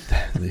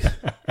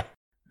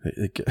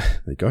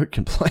 the GOAT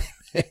can play,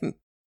 man.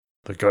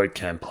 The GOAT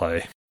can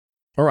play.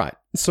 All right.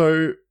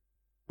 So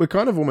we're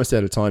kind of almost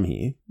out of time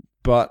here,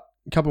 but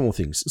a couple more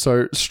things.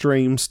 So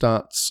stream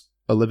starts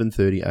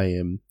 11:30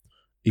 a.m.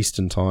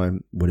 Eastern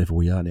time, whatever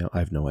we are now. I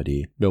have no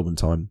idea. Melbourne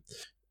time.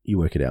 You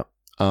work it out.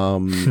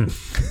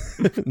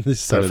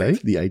 This Saturday,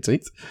 the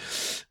 18th.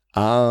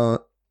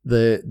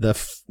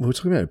 We're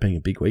talking about it being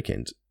a big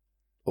weekend.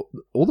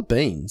 All the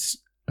Beans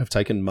have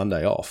taken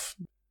Monday off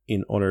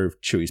in honor of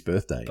Chewy's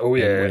birthday. Oh,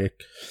 yeah.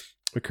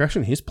 We're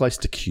crashing his place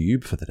to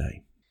Cube for the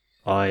day.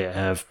 I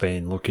have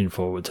been looking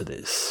forward to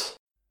this.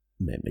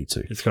 Man, me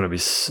too. It's going to be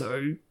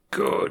so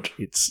good.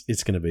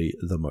 It's going to be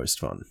the most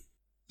fun.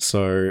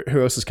 So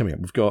who else is coming up?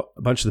 We've got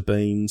a bunch of the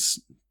Beans.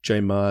 J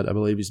Mard, I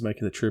believe, is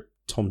making the trip.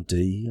 Tom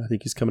D, I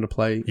think, is coming to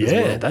play. Yeah, as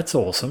well, that's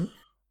awesome.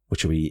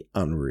 which will be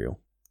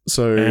unreal.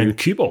 So and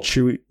Cuball.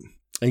 Chewy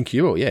and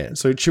Cuball, yeah.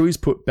 So Chewy's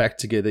put back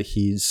together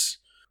his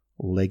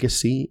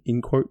legacy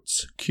in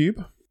quotes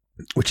cube,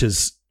 which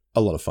is a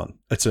lot of fun.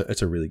 It's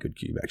a really good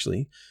cube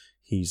actually.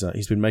 He's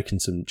been making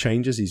some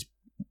changes. He's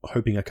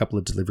hoping a couple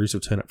of deliveries will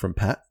turn up from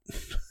Pat.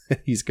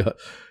 He's got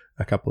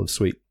a couple of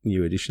sweet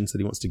new additions that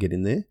he wants to get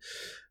in there.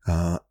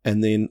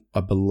 And then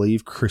I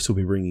believe Chris will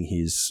be bringing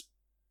his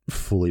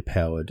fully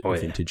powered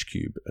vintage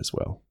cube as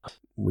well,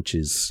 which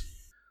is...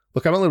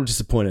 Look, I'm a little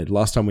disappointed.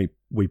 Last time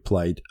we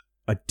played,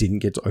 I didn't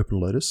get to open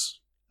Lotus.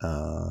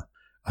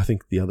 I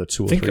think the other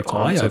 2 or 3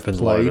 times I opened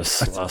played,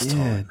 Lotus last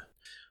time.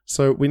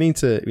 So we need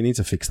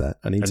to fix that.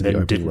 I need to be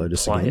opening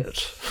Lotus again.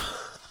 It.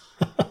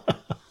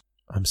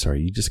 I'm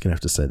sorry, you're just going to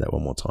have to say that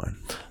one more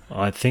time.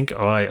 I think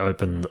I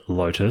opened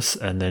Lotus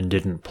and then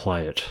didn't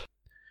play it.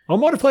 I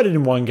might have played it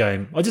in one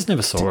game. I just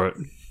never saw it.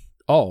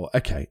 Oh,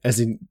 okay.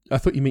 As in, I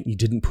thought you meant you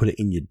didn't put it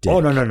in your deck. Oh,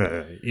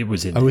 no. It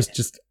was in I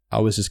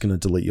was just going to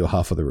delete your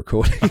half of the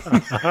recording.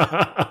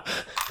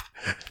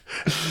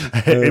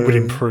 It would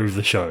improve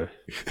the show.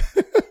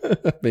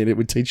 I mean, it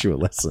would teach you a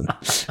lesson.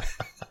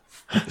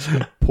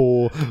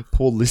 Poor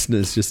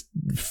listeners, just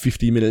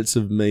 50 minutes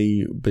of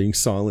me being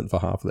silent for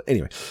half of it.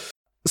 Anyway,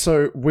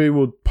 so we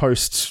will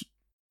post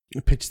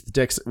pictures of the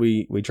decks that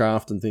we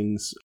draft and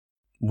things,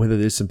 whether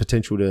there's some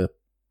potential to,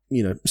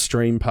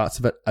 stream parts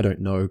of it. I don't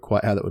know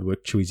quite how that would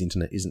work. Chewy's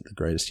internet isn't the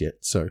greatest yet,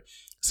 so it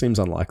seems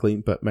unlikely,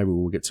 but maybe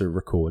we'll get to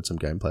record some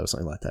gameplay or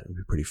something like that. It would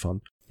be pretty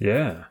fun.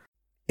 Yeah.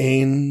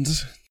 And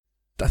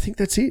I think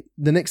that's it.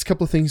 The next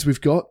couple of things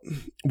we've got,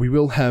 we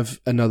will have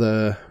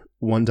another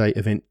one-day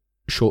event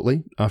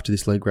shortly after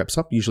this league wraps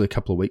up, usually a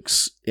couple of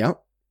weeks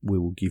out. We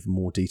will give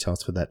more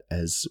details for that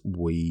as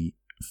we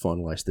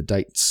finalise the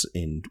dates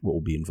and what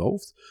will be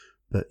involved.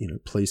 But,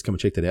 please come and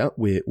check that out.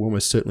 We're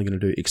almost certainly going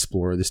to do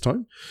Explorer this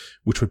time,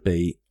 which would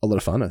be a lot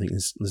of fun. I think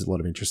there's a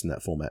lot of interest in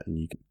that format and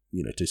you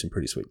can, do some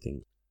pretty sweet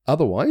things.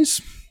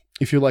 Otherwise,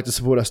 if you'd like to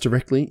support us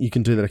directly, you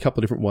can do that a couple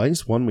of different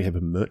ways. One, we have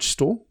a merch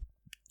store,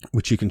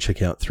 which you can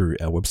check out through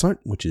our website,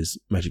 which is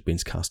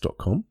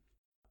magicbeanscast.com.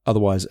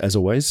 Otherwise, as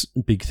always,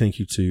 big thank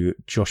you to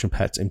Josh and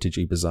Pat's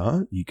MTG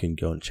Bazaar. You can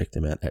go and check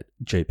them out at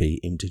JP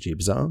MTG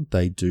Bazaar.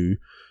 They do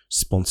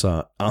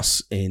sponsor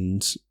us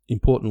and,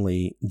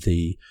 importantly,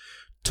 the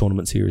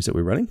tournament series that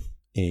we're running,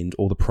 and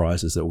all the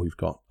prizes that we've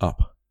got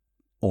up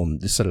on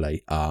this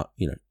Saturday are,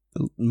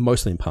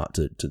 mostly in part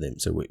to them.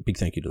 So big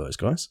thank you to those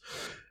guys.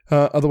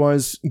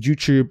 Otherwise,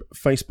 YouTube,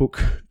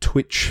 Facebook,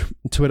 Twitch,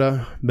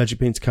 Twitter, Magic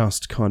Beans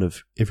Cast, kind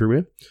of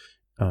everywhere.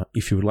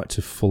 If you would like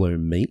to follow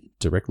me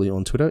directly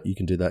on Twitter, you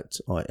can do that.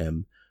 I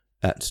am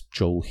at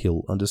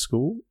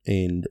JoelHill_.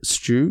 And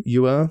Stu,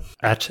 you are?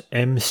 At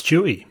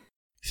MStewie.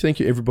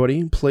 Thank you,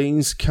 everybody.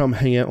 Please come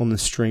hang out on the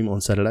stream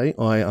on Saturday.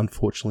 I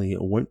unfortunately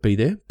won't be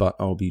there, but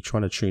I'll be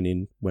trying to tune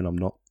in when I'm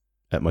not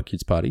at my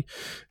kids' party.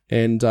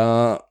 And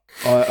I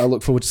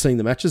look forward to seeing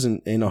the matches,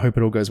 and I hope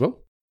it all goes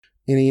well.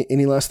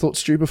 Any last thoughts,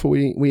 Stu, before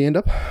we end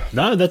up?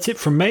 No, that's it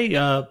from me.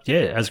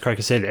 As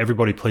Cracker said,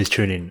 everybody please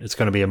tune in. It's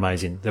going to be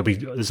amazing.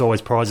 There's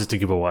always prizes to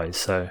give away,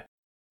 so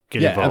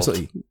get involved. Yeah,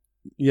 absolutely.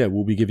 Yeah,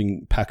 we'll be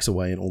giving packs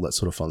away and all that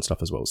sort of fun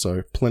stuff as well.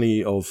 So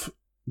plenty of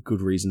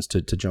good reasons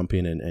to jump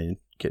in and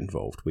get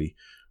involved. We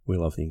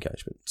love the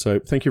engagement. So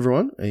thank you,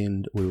 everyone,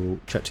 and we will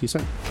chat to you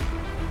soon.